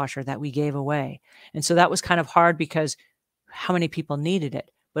dishwasher that we gave away. And so that was kind of hard because how many people needed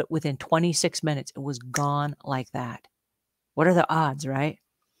it? But within 26 minutes, it was gone like that. What are the odds, right?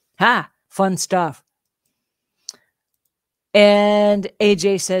 Fun stuff. And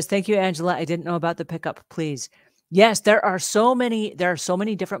AJ says, thank you, Angela. I didn't know about the pickup, please. Yes, there are so many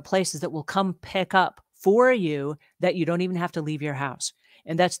different places that will come pick up for you that you don't even have to leave your house.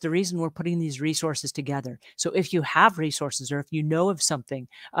 And that's the reason we're putting these resources together. So if you have resources or if you know of something,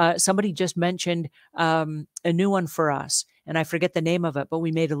 somebody just mentioned a new one for us. And I forget the name of it, but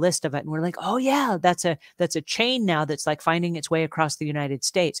we made a list of it. And we're like, oh, yeah, that's a chain now that's like finding its way across the United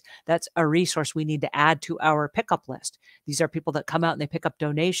States. That's a resource we need to add to our pickup list. These are people that come out and they pick up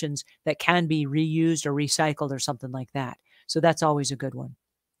donations that can be reused or recycled or something like that. So that's always a good one.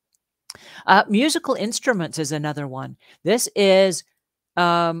 Musical instruments is another one. This is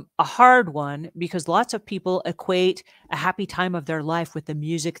a hard one because lots of people equate a happy time of their life with the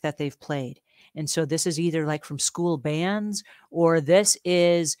music that they've played. And so this is either like from school bands or this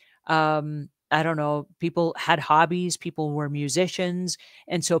is I don't know, people had hobbies, people were musicians,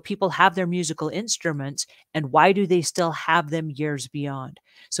 and so people have their musical instruments, and why do they still have them years beyond?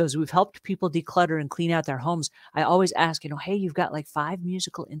 So as we've helped people declutter and clean out their homes, I always ask, hey, you've got like 5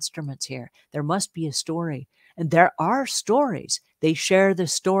 musical instruments here. There must be a story. And there are stories. They share the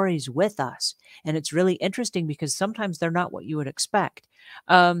stories with us. And it's really interesting because sometimes they're not what you would expect.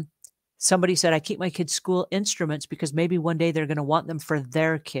 Somebody said, I keep my kids' school instruments because maybe one day they're going to want them for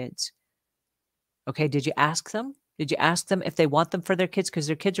their kids. Okay, did you ask them? Did you ask them if they want them for their kids? Because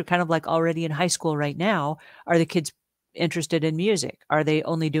their kids are kind of like already in high school right now. Are the kids interested in music? Are they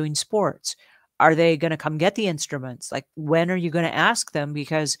only doing sports? Are they going to come get the instruments? Like, when are you going to ask them?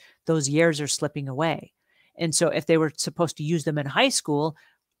 Because those years are slipping away. And so if they were supposed to use them in high school,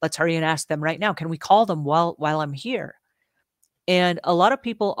 let's hurry and ask them right now. Can we call them while I'm here? And a lot of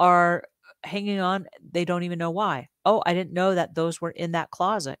people are hanging on. They don't even know why. Oh, I didn't know that those were in that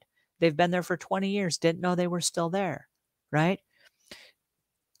closet. They've been there for 20 years. Didn't know they were still there. Right.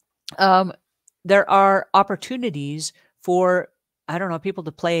 There are opportunities for, I don't know, people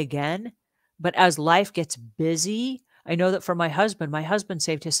to play again. But as life gets busy, I know that for my husband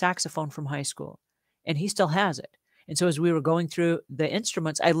saved his saxophone from high school and he still has it. And so as we were going through the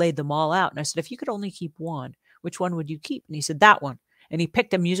instruments, I laid them all out and I said, if you could only keep one, which one would you keep? And he said, that one. And he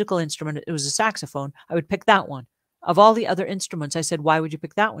picked a musical instrument. It was a saxophone. I would pick that one. Of all the other instruments, I said, why would you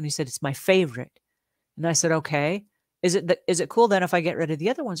pick that one? He said, it's my favorite. And I said, okay. Is it cool then if I get rid of the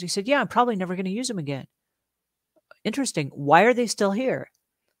other ones? He said, yeah, I'm probably never going to use them again. Interesting. Why are they still here?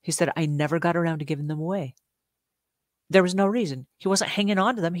 He said, I never got around to giving them away. There was no reason. He wasn't hanging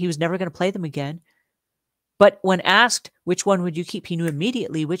on to them. He was never going to play them again. But when asked which one would you keep, he knew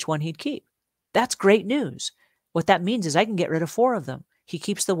immediately which one he'd keep. That's great news. What that means is I can get rid of 4 of them. He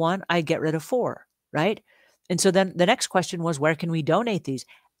keeps the one, I get rid of 4, right? And so then the next question was, where can we donate these?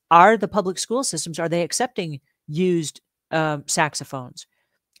 Are the public school systems, are they accepting used saxophones?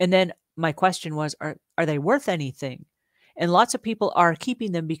 And then my question was, are they worth anything? And lots of people are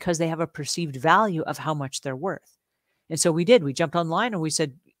keeping them because they have a perceived value of how much they're worth. And so we jumped online and we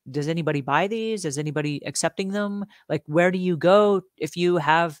said, does anybody buy these? Is anybody accepting them? Like, where do you go if you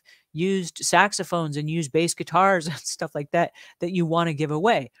have used saxophones and used bass guitars and stuff like that you want to give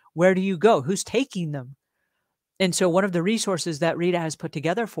away? Where do you go? Who's taking them? And so one of the resources that Rita has put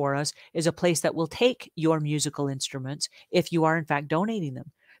together for us is a place that will take your musical instruments if you are in fact donating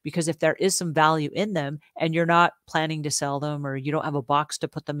them. Because if there is some value in them and you're not planning to sell them, or you don't have a box to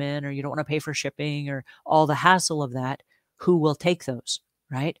put them in, or you don't want to pay for shipping or all the hassle of that, who will take those,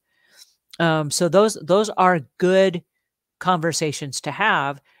 right? So those are good conversations to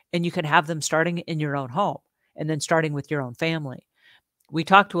have, and you can have them starting in your own home and then starting with your own family. We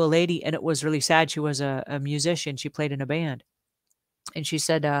talked to a lady and it was really sad. She was a musician. She played in a band. And she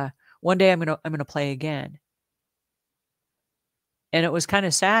said, one day I'm gonna play again. And it was kind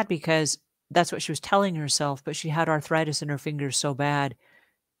of sad because that's what she was telling herself, but she had arthritis in her fingers so bad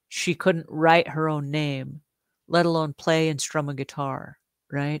she couldn't write her own name, let alone play and strum a guitar,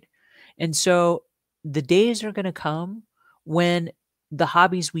 right? And so the days are gonna come when the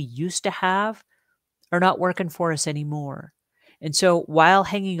hobbies we used to have are not working for us anymore. And so while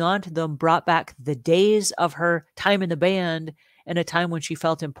hanging on to them brought back the days of her time in the band and a time when she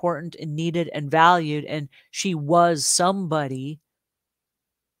felt important and needed and valued and she was somebody,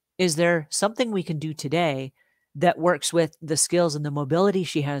 is there something we can do today that works with the skills and the mobility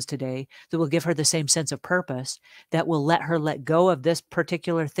she has today that will give her the same sense of purpose, that will let her let go of this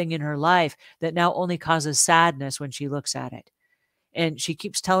particular thing in her life that now only causes sadness when she looks at it? And she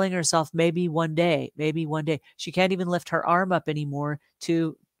keeps telling herself, maybe one day, maybe one day. She can't even lift her arm up anymore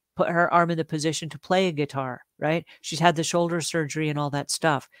to put her arm in the position to play a guitar, right? She's had the shoulder surgery and all that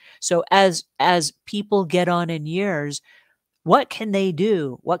stuff. So as people get on in years, what can they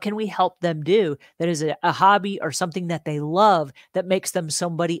do? What can we help them do that is a hobby or something that they love that makes them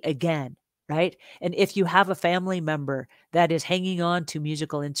somebody again, right? And if you have a family member that is hanging on to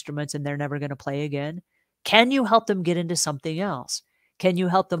musical instruments and they're never going to play again, can you help them get into something else? Can you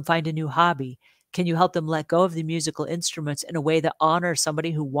help them find a new hobby? Can you help them let go of the musical instruments in a way that honors somebody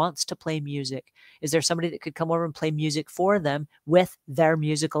who wants to play music? Is there somebody that could come over and play music for them with their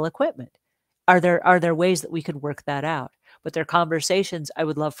musical equipment? Are there ways that we could work that out? But they're conversations I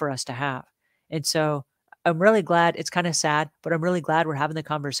would love for us to have. And so I'm really glad. It's kind of sad, but I'm really glad we're having the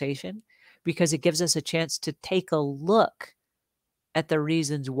conversation because it gives us a chance to take a look at the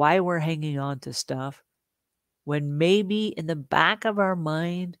reasons why we're hanging on to stuff when maybe in the back of our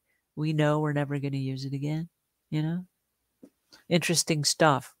mind, we know we're never going to use it again. You know, interesting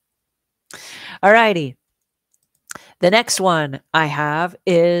stuff. All righty. The next one I have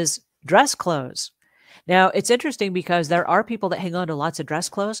is Dress clothes. Now, it's interesting because there are people that hang on to lots of dress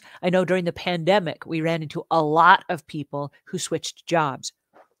clothes. I know during the pandemic, we ran into a lot of people who switched jobs.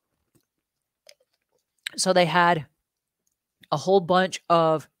 So they had a whole bunch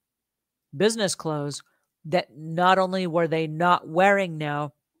of business clothes that not only were they not wearing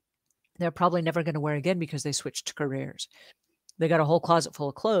now, they're probably never going to wear again because they switched careers. They got a whole closet full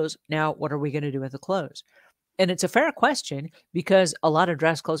of clothes. Now, what are we going to do with the clothes? And it's a fair question because a lot of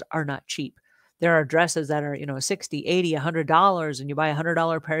dress clothes are not cheap. There are dresses that are, 60, 80, $100, and you buy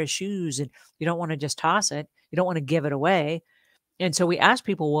 $100 pair of shoes and you don't want to just toss it. You don't want to give it away. And so we ask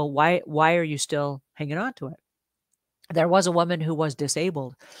people, well, why are you still hanging on to it? There was a woman who was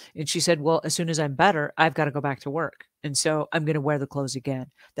disabled, and she said, well, as soon as I'm better, I've got to go back to work. And so I'm going to wear the clothes again.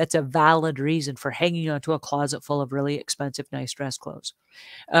 That's a valid reason for hanging onto a closet full of really expensive, nice dress clothes.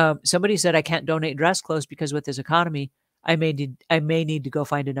 Somebody said, I can't donate dress clothes because with this economy, I may need to go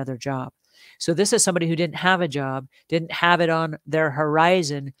find another job. So this is somebody who didn't have a job, didn't have it on their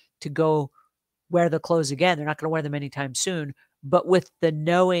horizon to go wear the clothes again. They're not going to wear them anytime soon, but with the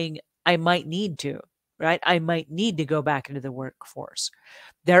knowing I might need to, right? I might need to go back into the workforce.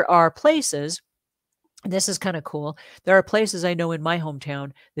 There are places, and this is kind of cool. There are places I know in my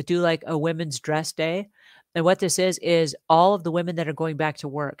hometown that do like a women's dress day. And what this is all of the women that are going back to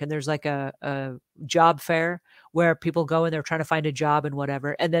work. And there's like a job fair where people go and they're trying to find a job and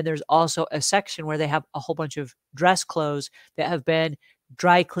whatever. And then there's also a section where they have a whole bunch of dress clothes that have been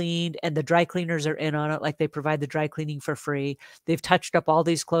dry cleaned and the dry cleaners are in on it. Like they provide the dry cleaning for free. They've touched up all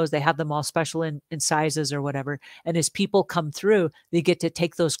these clothes. They have them all special in sizes or whatever. And as people come through, they get to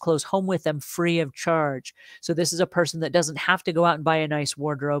take those clothes home with them free of charge. So this is a person that doesn't have to go out and buy a nice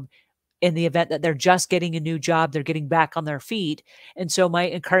wardrobe in the event that they're just getting a new job, they're getting back on their feet. And so my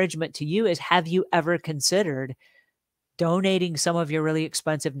encouragement to you is, have you ever considered donating some of your really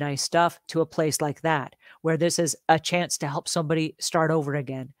expensive, nice stuff to a place like that, where this is a chance to help somebody start over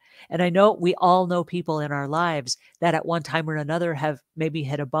again? And I know we all know people in our lives that at one time or another have maybe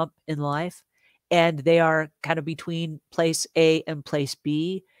hit a bump in life and they are kind of between place A and place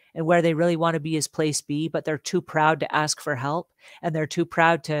B. And where they really want to be is place B, but they're too proud to ask for help. And they're too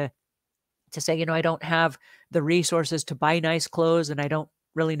proud to say, I don't have the resources to buy nice clothes and I don't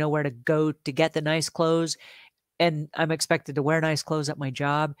really know where to go to get the nice clothes. And I'm expected to wear nice clothes at my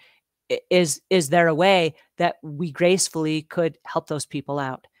job. Is there a way that we gracefully could help those people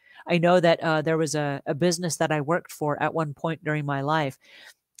out? I know that there was a business that I worked for at one point during my life.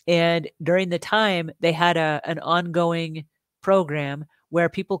 And during the time, they had an ongoing program where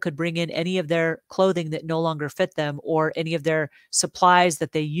people could bring in any of their clothing that no longer fit them or any of their supplies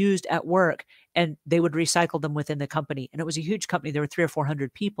that they used at work, and they would recycle them within the company. And it was a huge company. There were 300 or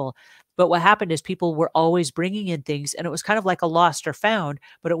 400 people. But what happened is people were always bringing in things, and it was kind of like a lost or found,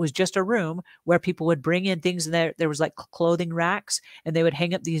 but it was just a room where people would bring in things, and there was like clothing racks, and they would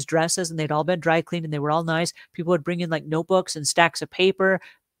hang up these dresses, and they'd all been dry cleaned, and they were all nice. People would bring in like notebooks and stacks of paper,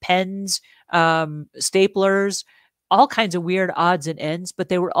 pens, staplers, all kinds of weird odds and ends, but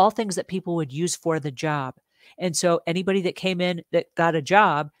they were all things that people would use for the job. And so anybody that came in that got a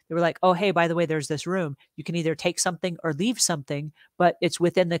job, they were like, oh, hey, by the way, there's this room. You can either take something or leave something, but it's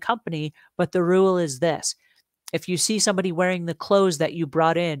within the company. But the rule is this: if you see somebody wearing the clothes that you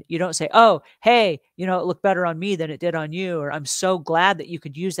brought in, you don't say, oh, hey, it looked better on me than it did on you, or I'm so glad that you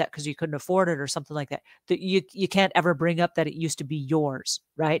could use that because you couldn't afford it, or something like that. That you can't ever bring up that it used to be yours,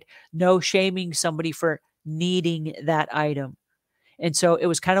 right? No shaming somebody for needing that item. And so it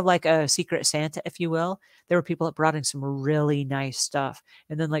was kind of like a secret Santa, if you will. There were people that brought in some really nice stuff.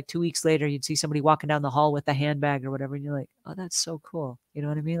 And then like 2 weeks later, you'd see somebody walking down the hall with a handbag or whatever. And you're like, oh, that's so cool. You know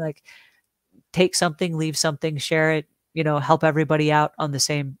what I mean? Like, take something, leave something, share it, help everybody out on the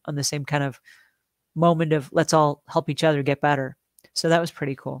same kind of moment of let's all help each other get better. So that was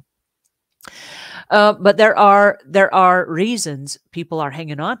pretty cool. But there are reasons people are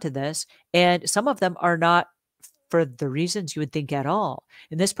hanging on to this, and some of them are not for the reasons you would think at all.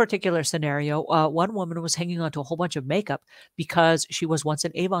 In this particular scenario, one woman was hanging on to a whole bunch of makeup because she was once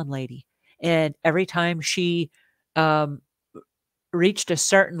an Avon lady, and every time she reached a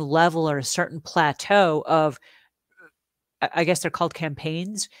certain level or a certain plateau of, I guess they're called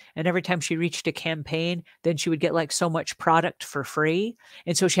campaigns. And every time she reached a campaign, then she would get like so much product for free.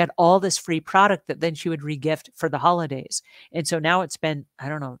 And so she had all this free product that then she would regift for the holidays. And so now it's been, I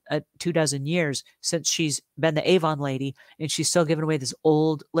don't know, 24 years since she's been the Avon lady, and she's still giving away this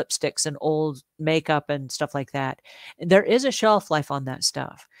old lipsticks and old makeup and stuff like that. And there is a shelf life on that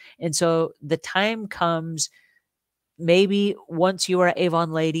stuff. And so the time comes maybe once you are an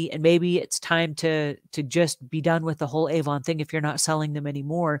Avon lady, and maybe it's time to just be done with the whole Avon thing if you're not selling them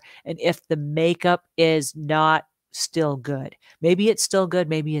anymore. And if the makeup is not still good, maybe it's still good,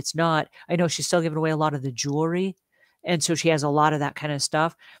 maybe it's not. I know she's still giving away a lot of the jewelry, and so she has a lot of that kind of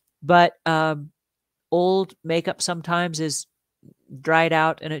stuff. But old makeup sometimes is dried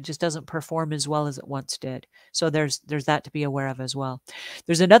out and it just doesn't perform as well as it once did. So there's that to be aware of as well.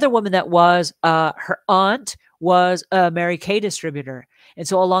 There's another woman that was her aunt was a Mary Kay distributor. And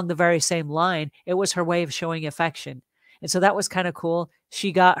so along the very same line, it was her way of showing affection. And so that was kind of cool.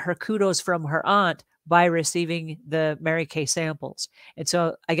 She got her kudos from her aunt by receiving the Mary Kay samples. And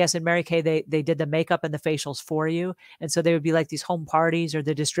so I guess in Mary Kay, they did the makeup and the facials for you. And so they would be like these home parties, or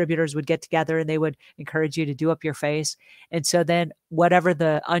the distributors would get together and they would encourage you to do up your face. And so then whatever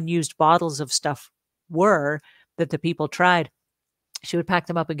the unused bottles of stuff were that the people tried, she would pack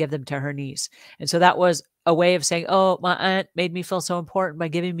them up and give them to her niece. And so that was a way of saying, oh, my aunt made me feel so important by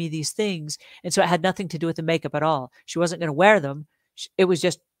giving me these things. And so it had nothing to do with the makeup at all. She wasn't going to wear them. It was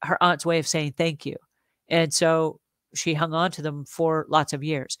just her aunt's way of saying thank you. And so she hung on to them for lots of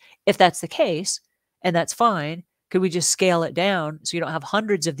years. If that's the case, and that's fine, could we just scale it down so you don't have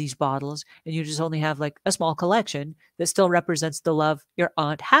hundreds of these bottles and you just only have like a small collection that still represents the love your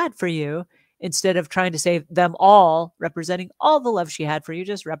aunt had for you, instead of trying to save them all, representing all the love she had for you,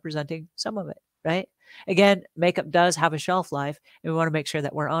 just representing some of it, right? Again, makeup does have a shelf life, and we want to make sure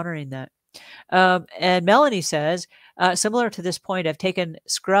that we're honoring that. And Melanie says, similar to this point, I've taken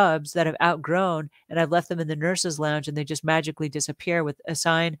scrubs that have outgrown and I've left them in the nurse's lounge and they just magically disappear with a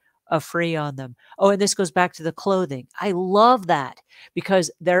sign of free on them. Oh, and this goes back to the clothing. I love that,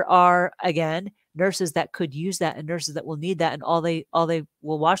 because there are, again, nurses that could use that and nurses that will need that. And all they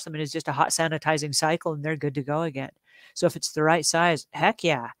will wash them in is just a hot sanitizing cycle and they're good to go again. So if it's the right size, heck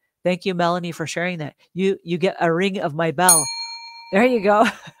yeah. Thank you, Melanie, for sharing that. You get a ring of my bell. There you go.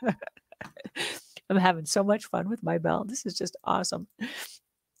 I'm having so much fun with my bell. This is just awesome.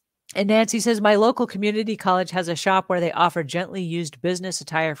 And Nancy says, my local community college has a shop where they offer gently used business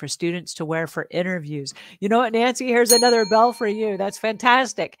attire for students to wear for interviews. You know what, Nancy? Here's another bell for you. That's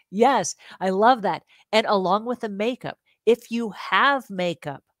fantastic. Yes, I love that. And along with the makeup, if you have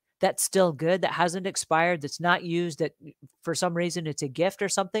makeup that's still good, that hasn't expired, that's not used, that for some reason it's a gift or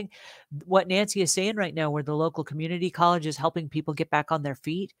something, what Nancy is saying right now, where the local community college is helping people get back on their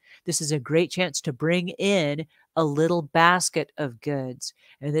feet, this is a great chance to bring in a little basket of goods.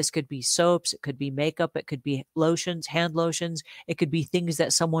 And this could be soaps, it could be makeup, it could be lotions, hand lotions, it could be things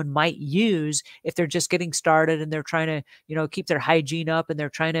that someone might use if they're just getting started and they're trying to, keep their hygiene up, and they're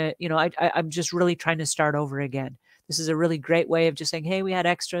trying to, I'm just really trying to start over again. This is a really great way of just saying, hey, we had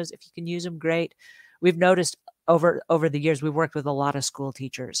extras. If you can use them, great. We've noticed over the years, we've worked with a lot of school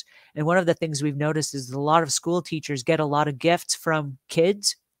teachers. And one of the things we've noticed is a lot of school teachers get a lot of gifts from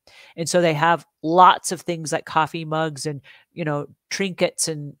kids. And so they have lots of things like coffee mugs and, trinkets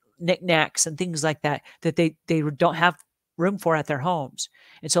and knickknacks and things like that, that they don't have room for at their homes.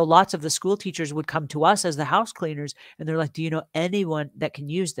 And so lots of the school teachers would come to us as the house cleaners, and they're like, do you know anyone that can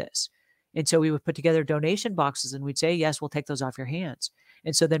use this? And so we would put together donation boxes and we'd say, yes, we'll take those off your hands.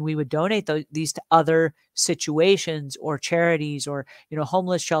 And so then we would donate these to other situations or charities or,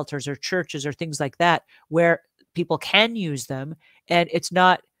 homeless shelters or churches or things like that, where people can use them. And it's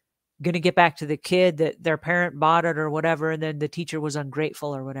not going to get back to the kid that their parent bought it or whatever, and then the teacher was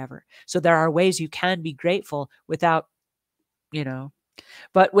ungrateful or whatever. So there are ways you can be grateful without,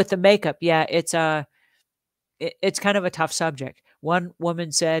 but with the makeup, yeah, it's kind of a tough subject. One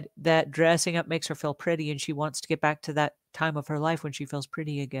woman said that dressing up makes her feel pretty, and she wants to get back to that time of her life when she feels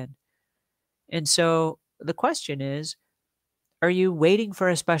pretty again. And so the question is, are you waiting for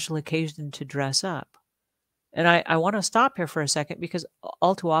a special occasion to dress up? And I want to stop here for a second, because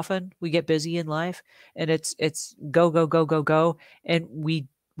all too often we get busy in life and it's go, go, go, go, go. And we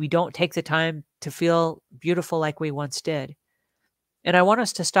don't take the time to feel beautiful like we once did. And I want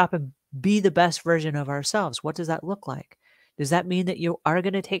us to stop and be the best version of ourselves. What does that look like? Does that mean that you are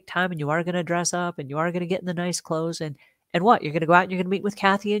going to take time and you are going to dress up and you are going to get in the nice clothes and what? You're going to go out and you're going to meet with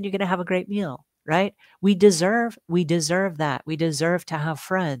Kathy and you're going to have a great meal, right? We deserve that. We deserve to have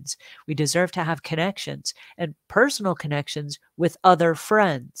friends. We deserve to have connections and personal connections with other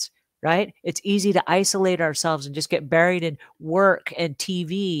friends, right? It's easy to isolate ourselves and just get buried in work and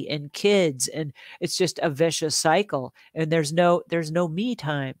TV and kids. And it's just a vicious cycle. And there's no me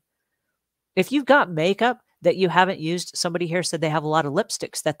time. If you've got makeup that you haven't used, somebody here said they have a lot of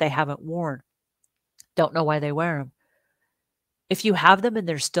lipsticks that they haven't worn. Don't know why they wear them. If you have them and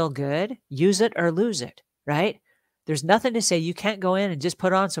they're still good, use it or lose it, right? There's nothing to say you can't go in and just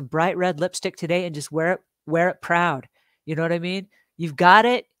put on some bright red lipstick today and just wear it proud. You know what I mean? You've got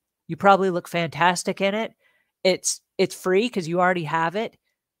it. You probably look fantastic in it. It's free because you already have it.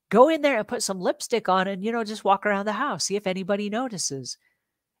 Go in there and put some lipstick on and, just walk around the house. See if anybody notices.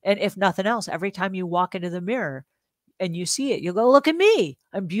 And if nothing else, every time you walk into the mirror and you see it, you'll go, look at me.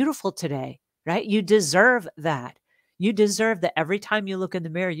 I'm beautiful today, right? You deserve that. You deserve that every time you look in the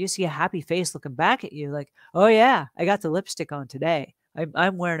mirror, you see a happy face looking back at you like, oh yeah, I got the lipstick on today.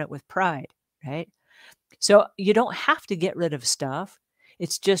 I'm wearing it with pride, right? So you don't have to get rid of stuff.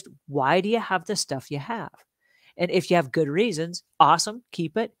 It's just, why do you have the stuff you have? And if you have good reasons, awesome,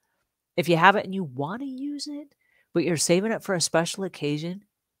 keep it. If you have it and you want to use it, but you're saving it for a special occasion,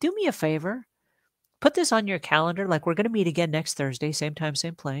 do me a favor. Put this on your calendar. Like, we're going to meet again next Thursday, same time,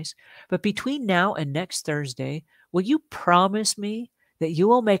 same place. But between now and next Thursday, will you promise me that you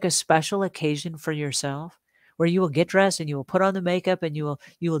will make a special occasion for yourself where you will get dressed and you will put on the makeup and you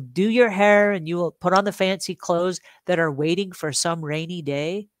will do your hair and you will put on the fancy clothes that are waiting for some rainy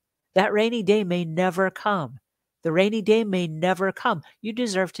day? That rainy day may never come. The rainy day may never come. You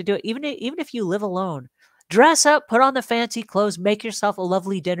deserve to do it. Even if you live alone, dress up, put on the fancy clothes, make yourself a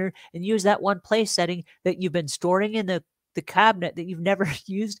lovely dinner, and use that one place setting that you've been storing in the cabinet that you've never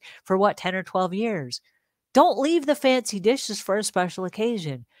used for 10 or 12 years. Don't leave the fancy dishes for a special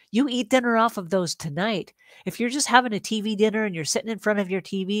occasion. You eat dinner off of those tonight. If you're just having a TV dinner and you're sitting in front of your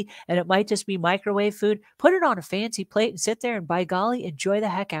TV and it might just be microwave food, put it on a fancy plate and sit there and, by golly, enjoy the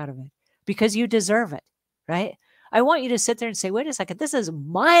heck out of it because you deserve it, right? I want you to sit there and say, wait a second, this is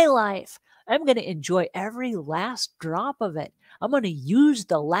my life. I'm going to enjoy every last drop of it. I'm going to use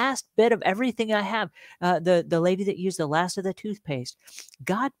the last bit of everything I have. The lady that used the last of the toothpaste,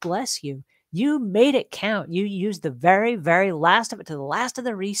 God bless you. You made it count. You used the very, very last of it to the last of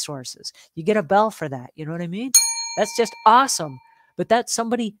the resources. You get a bell for that. You know what I mean? That's just awesome. But that's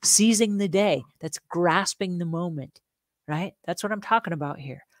somebody seizing the day. That's grasping the moment, right? That's what I'm talking about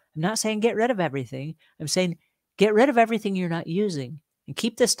here. I'm not saying get rid of everything. I'm saying get rid of everything you're not using and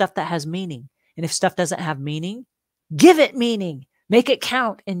keep the stuff that has meaning. And if stuff doesn't have meaning, give it meaning. Make it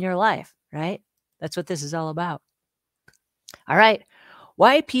count in your life, right? That's what this is all about. All right.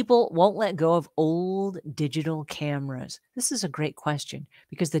 Why people won't let go of old digital cameras? This is a great question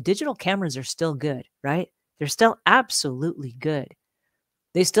because the digital cameras are still good, right? They're still absolutely good.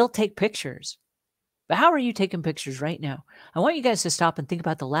 They still take pictures. But how are you taking pictures right now? I want you guys to stop and think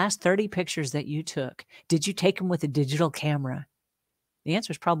about the last 30 pictures that you took. Did you take them with a digital camera? The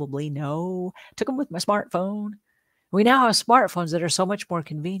answer is probably no. I took them with my smartphone. We now have smartphones that are so much more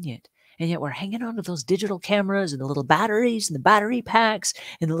convenient. And yet we're hanging on to those digital cameras and the little batteries and the battery packs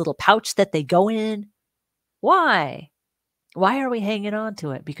and the little pouch that they go in. Why? Why are we hanging on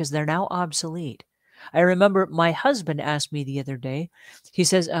to it? Because they're now obsolete. I remember my husband asked me the other day, he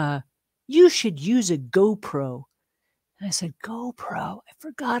says, you should use a GoPro. And I said, GoPro? I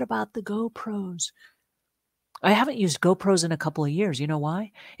forgot about the GoPros. I haven't used GoPros in a couple of years. You know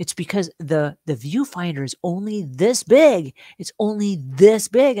why? It's because the viewfinder is only this big. It's only this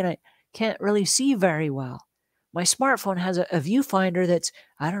big, and I can't really see very well. My smartphone has a viewfinder that's,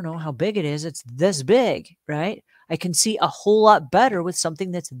 I don't know how big it is. It's this big, right? I can see a whole lot better with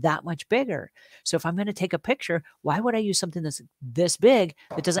something that's that much bigger. So if I'm going to take a picture, why would I use something that's this big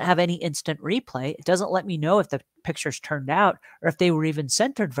that doesn't have any instant replay? It doesn't let me know if the pictures turned out or if they were even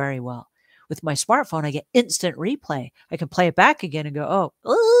centered very well. With my smartphone, I get instant replay. I can play it back again and go,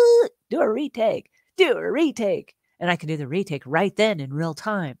 oh, do a retake, do a retake. And I can do the retake right then in real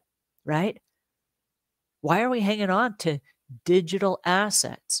time, right? Why are we hanging on to digital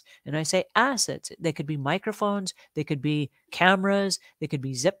assets? And I say assets. They could be microphones. They could be cameras. They could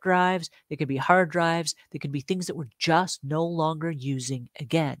be zip drives. They could be hard drives. They could be things that we're just no longer using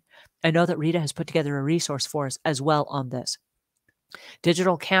again. I know that Rita has put together a resource for us as well on this.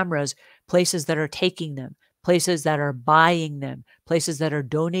 Digital cameras, places that are taking them, places that are buying them, places that are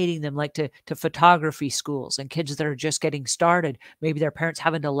donating them, like to photography schools and kids that are just getting started. Maybe their parents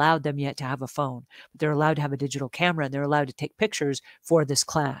haven't allowed them yet to have a phone, but they're allowed to have a digital camera and they're allowed to take pictures for this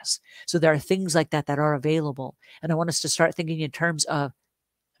class. So there are things like that that are available. And I want us to start thinking in terms of,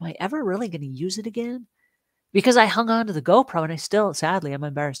 am I ever really going to use it again? Because I hung on to the GoPro and I still, sadly, I'm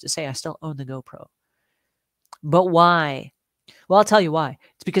embarrassed to say, I still own the GoPro. But why? Well, I'll tell you why.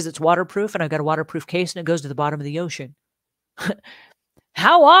 It's because it's waterproof and I've got a waterproof case and it goes to the bottom of the ocean.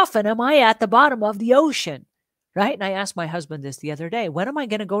 How often am I at the bottom of the ocean? Right? And I asked my husband this the other day. When am I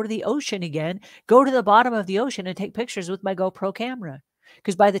going to go to the ocean again, go to the bottom of the ocean and take pictures with my GoPro camera?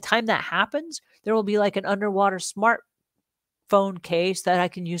 Because by the time that happens, there will be like an underwater smartphone case that I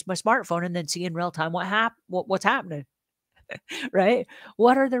can use my smartphone and then see in real time what's happening. Right?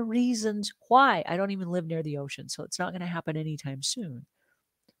 What are the reasons why? I don't even live near the ocean, so it's not going to happen anytime soon.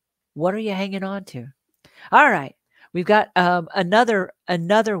 What are you hanging on to? All right. We've got another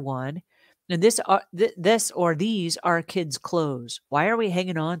one. And this or these are kids' clothes. Why are we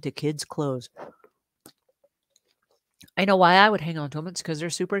hanging on to kids' clothes? I know why I would hang on to them. It's because they're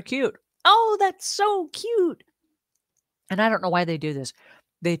super cute. Oh, that's so cute. And I don't know why they do this.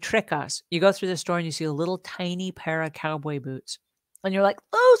 They trick us. You go through the store and you see a little tiny pair of cowboy boots. And you're like,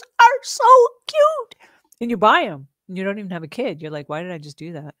 those are so cute. And you buy them. And you don't even have a kid. You're like, why did I just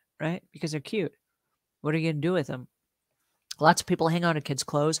do that? Right? Because they're cute. What are you going to do with them? Lots of people hang on to kids'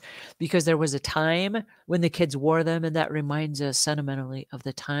 clothes because there was a time when the kids wore them, and that reminds us sentimentally of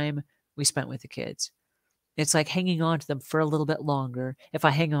the time we spent with the kids. It's like hanging on to them for a little bit longer if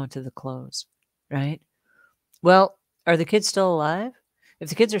I hang on to the clothes, right? Well, are the kids still alive? If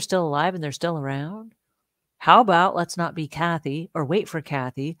the kids are still alive and they're still around, how about let's not be Kathy or wait for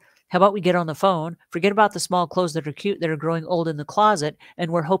Kathy? How about we get on the phone, forget about the small clothes that are cute, that are growing old in the closet, and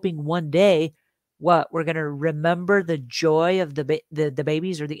we're hoping one day, what, we're going to remember the joy of the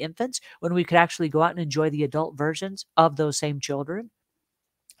babies or the infants when we could actually go out and enjoy the adult versions of those same children?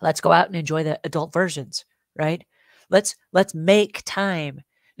 Let's go out and enjoy the adult versions, right? Let's make time.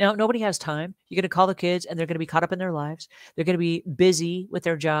 Now, nobody has time. You're going to call the kids and they're going to be caught up in their lives. They're going to be busy with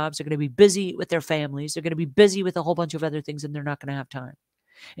their jobs. They're going to be busy with their families. They're going to be busy with a whole bunch of other things, and they're not going to have time.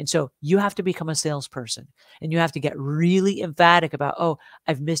 And so you have to become a salesperson, and you have to get really emphatic about, oh,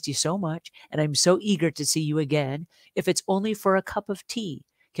 I've missed you so much and I'm so eager to see you again. If it's only for a cup of tea,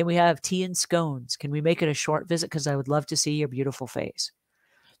 can we have tea and scones? Can we make it a short visit? Because I would love to see your beautiful face.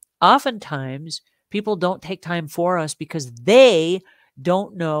 Oftentimes, people don't take time for us because they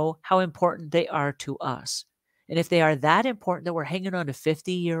don't know how important they are to us. And if they are that important that we're hanging on to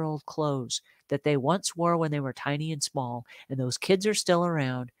 50-year-old clothes that they once wore when they were tiny and small, and those kids are still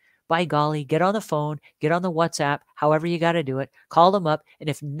around, by golly, get on the phone, get on the WhatsApp, however you got to do it, call them up, and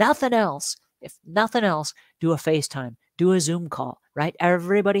if nothing else, do a FaceTime, do a Zoom call, right?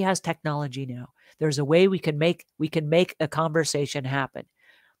 Everybody has technology now. There's a way we can make a conversation happen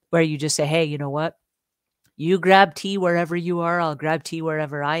where you just say, hey, you know what? You grab tea wherever you are. I'll grab tea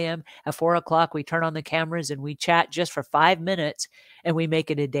wherever I am. At 4 o'clock, we turn on the cameras and we chat just for 5 minutes, and we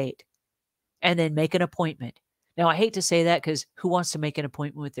make it a date and then make an appointment. Now, I hate to say that because who wants to make an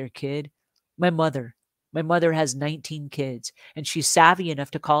appointment with their kid? My mother. My mother has 19 kids, and she's savvy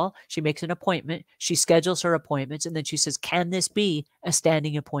enough to call. She makes an appointment. She schedules her appointments, and then she says, can this be a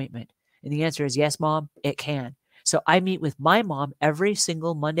standing appointment? And the answer is yes, Mom, it can. So I meet with my mom every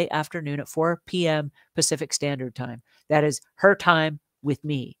single Monday afternoon at 4 p.m. Pacific Standard Time. That is her time with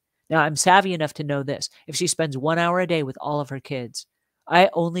me. Now, I'm savvy enough to know this. If she spends 1 hour a day with all of her kids, I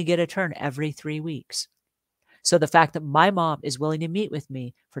only get a turn every 3 weeks. So the fact that my mom is willing to meet with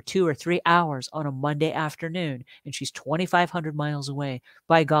me for 2 or 3 hours on a Monday afternoon, and she's 2,500 miles away,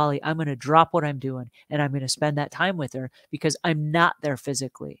 by golly, I'm going to drop what I'm doing and I'm going to spend that time with her because I'm not there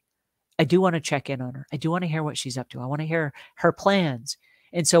physically. I do want to check in on her. I do want to hear what she's up to. I want to hear her plans.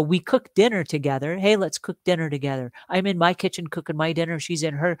 And so we cook dinner together. Hey, let's cook dinner together. I'm in my kitchen cooking my dinner. She's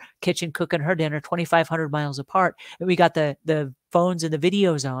in her kitchen cooking her dinner, 2,500 miles apart. And we got the phones and the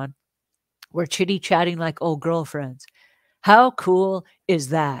videos on. We're chitty-chatting like old girlfriends. How cool is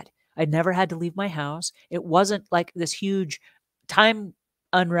that? I never had to leave my house. It wasn't like this huge time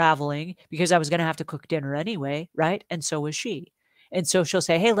unraveling because I was going to have to cook dinner anyway, right? And so was she. And so she'll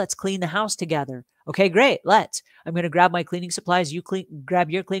say, hey, let's clean the house together. Okay, great. Let's. I'm going to grab my cleaning supplies. You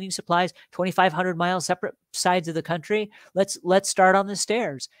grab your cleaning supplies, 2,500 miles, separate sides of the country. Let's start on the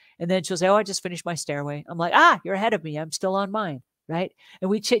stairs. And then she'll say, oh, I just finished my stairway. I'm like, you're ahead of me. I'm still on mine. Right? And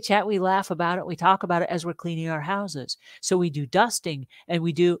we chit chat, we laugh about it, we talk about it as we're cleaning our houses. So we do dusting and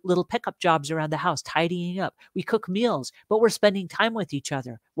we do little pickup jobs around the house, tidying up. We cook meals, but we're spending time with each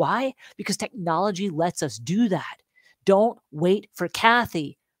other. Why? Because technology lets us do that. Don't wait for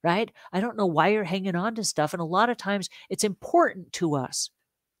Kathy, right? I don't know why you're hanging on to stuff. And a lot of times it's important to us.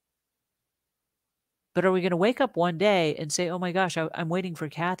 But are we going to wake up one day and say, oh my gosh, I'm waiting for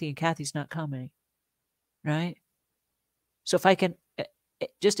Kathy and Kathy's not coming, right? So if I can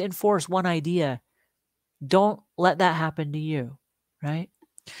just enforce one idea, don't let that happen to you, right?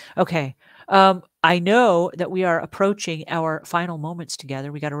 Okay. I know that we are approaching our final moments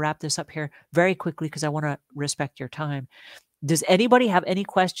together. We got to wrap this up here very quickly because I want to respect your time. Does anybody have any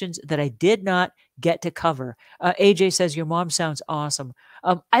questions that I did not get to cover? AJ says, your mom sounds awesome.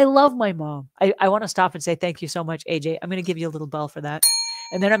 I love my mom. I want to stop and say thank you so much, AJ. I'm going to give you a little bell for that.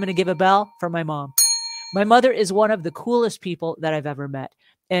 And then I'm going to give a bell for my mom. My mother is one of the coolest people that I've ever met.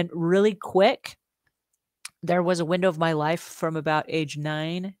 And really quick, there was a window of my life from about age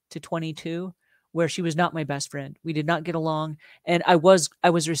 9 to 22 where she was not my best friend. We did not get along, and I was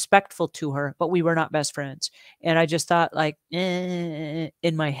respectful to her, but we were not best friends. And I just thought like in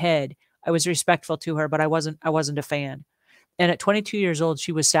my head, I was respectful to her, but I wasn't a fan. And at 22 years old,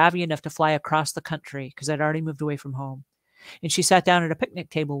 she was savvy enough to fly across the country because I'd already moved away from home. And she sat down at a picnic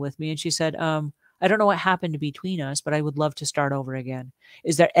table with me and she said, I don't know what happened between us, but I would love to start over again.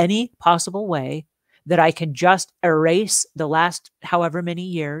 Is there any possible way that I can just erase the last however many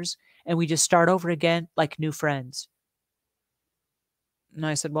years and we just start over again like new friends? And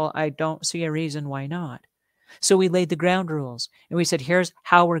I said, well, I don't see a reason why not. So we laid the ground rules and we said, here's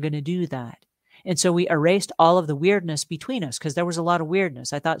how we're going to do that. And so we erased all of the weirdness between us because there was a lot of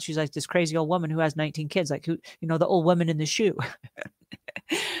weirdness. I thought she's like this crazy old woman who has 19 kids, like who, the old woman in the shoe.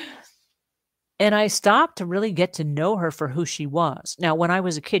 And I stopped to really get to know her for who she was. Now, when I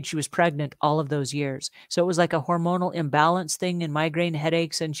was a kid, she was pregnant all of those years. So it was like a hormonal imbalance thing and migraine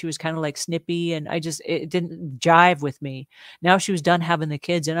headaches. And she was kind of like snippy. And it didn't jive with me. Now she was done having the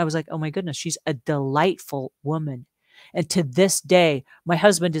kids. And I was like, oh my goodness, she's a delightful woman. And to this day, my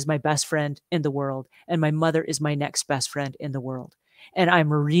husband is my best friend in the world. And my mother is my next best friend in the world. And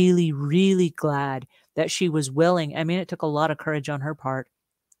I'm really, really glad that she was willing. I mean, it took a lot of courage on her part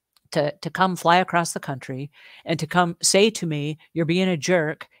to come fly across the country and to come say to me, you're being a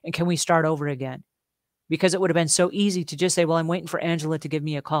jerk and can we start over again? Because it would have been so easy to just say, well, I'm waiting for Angela to give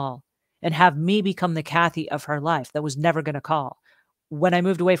me a call and have me become the Kathy of her life that was never going to call. When I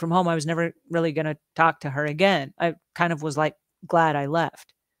moved away from home, I was never really going to talk to her again. I kind of was like glad I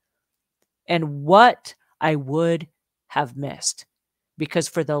left. And what I would have missed, because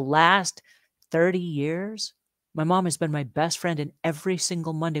for the last 30 years, my mom has been my best friend, and every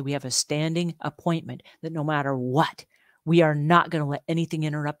single Monday we have a standing appointment that no matter what, we are not going to let anything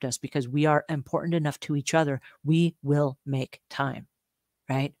interrupt us because we are important enough to each other. We will make time,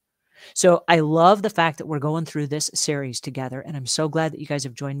 right? So I love the fact that we're going through this series together, and I'm so glad that you guys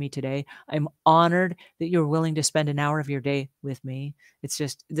have joined me today. I'm honored that you're willing to spend an hour of your day with me. It's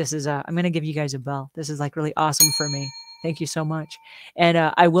just, I'm going to give you guys a bell. This is like really awesome for me. Thank you so much. And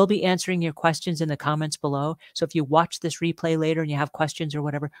I will be answering your questions in the comments below. So if you watch this replay later and you have questions or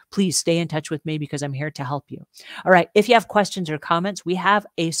whatever, please stay in touch with me because I'm here to help you. All right. If you have questions or comments, we have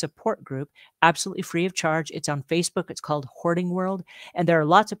a support group absolutely free of charge. It's on Facebook. It's called Hoarding World. And there are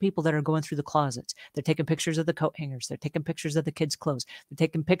lots of people that are going through the closets. They're taking pictures of the coat hangers. They're taking pictures of the kids' clothes. They're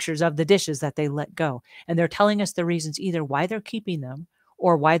taking pictures of the dishes that they let go. And they're telling us the reasons either why they're keeping them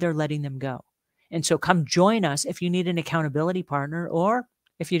or why they're letting them go. And so come join us if you need an accountability partner or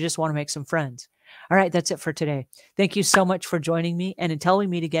if you just want to make some friends. All right, that's it for today. Thank you so much for joining me. And until we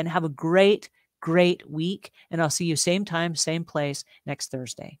meet again, have a great, great week. And I'll see you same time, same place next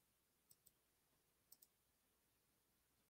Thursday.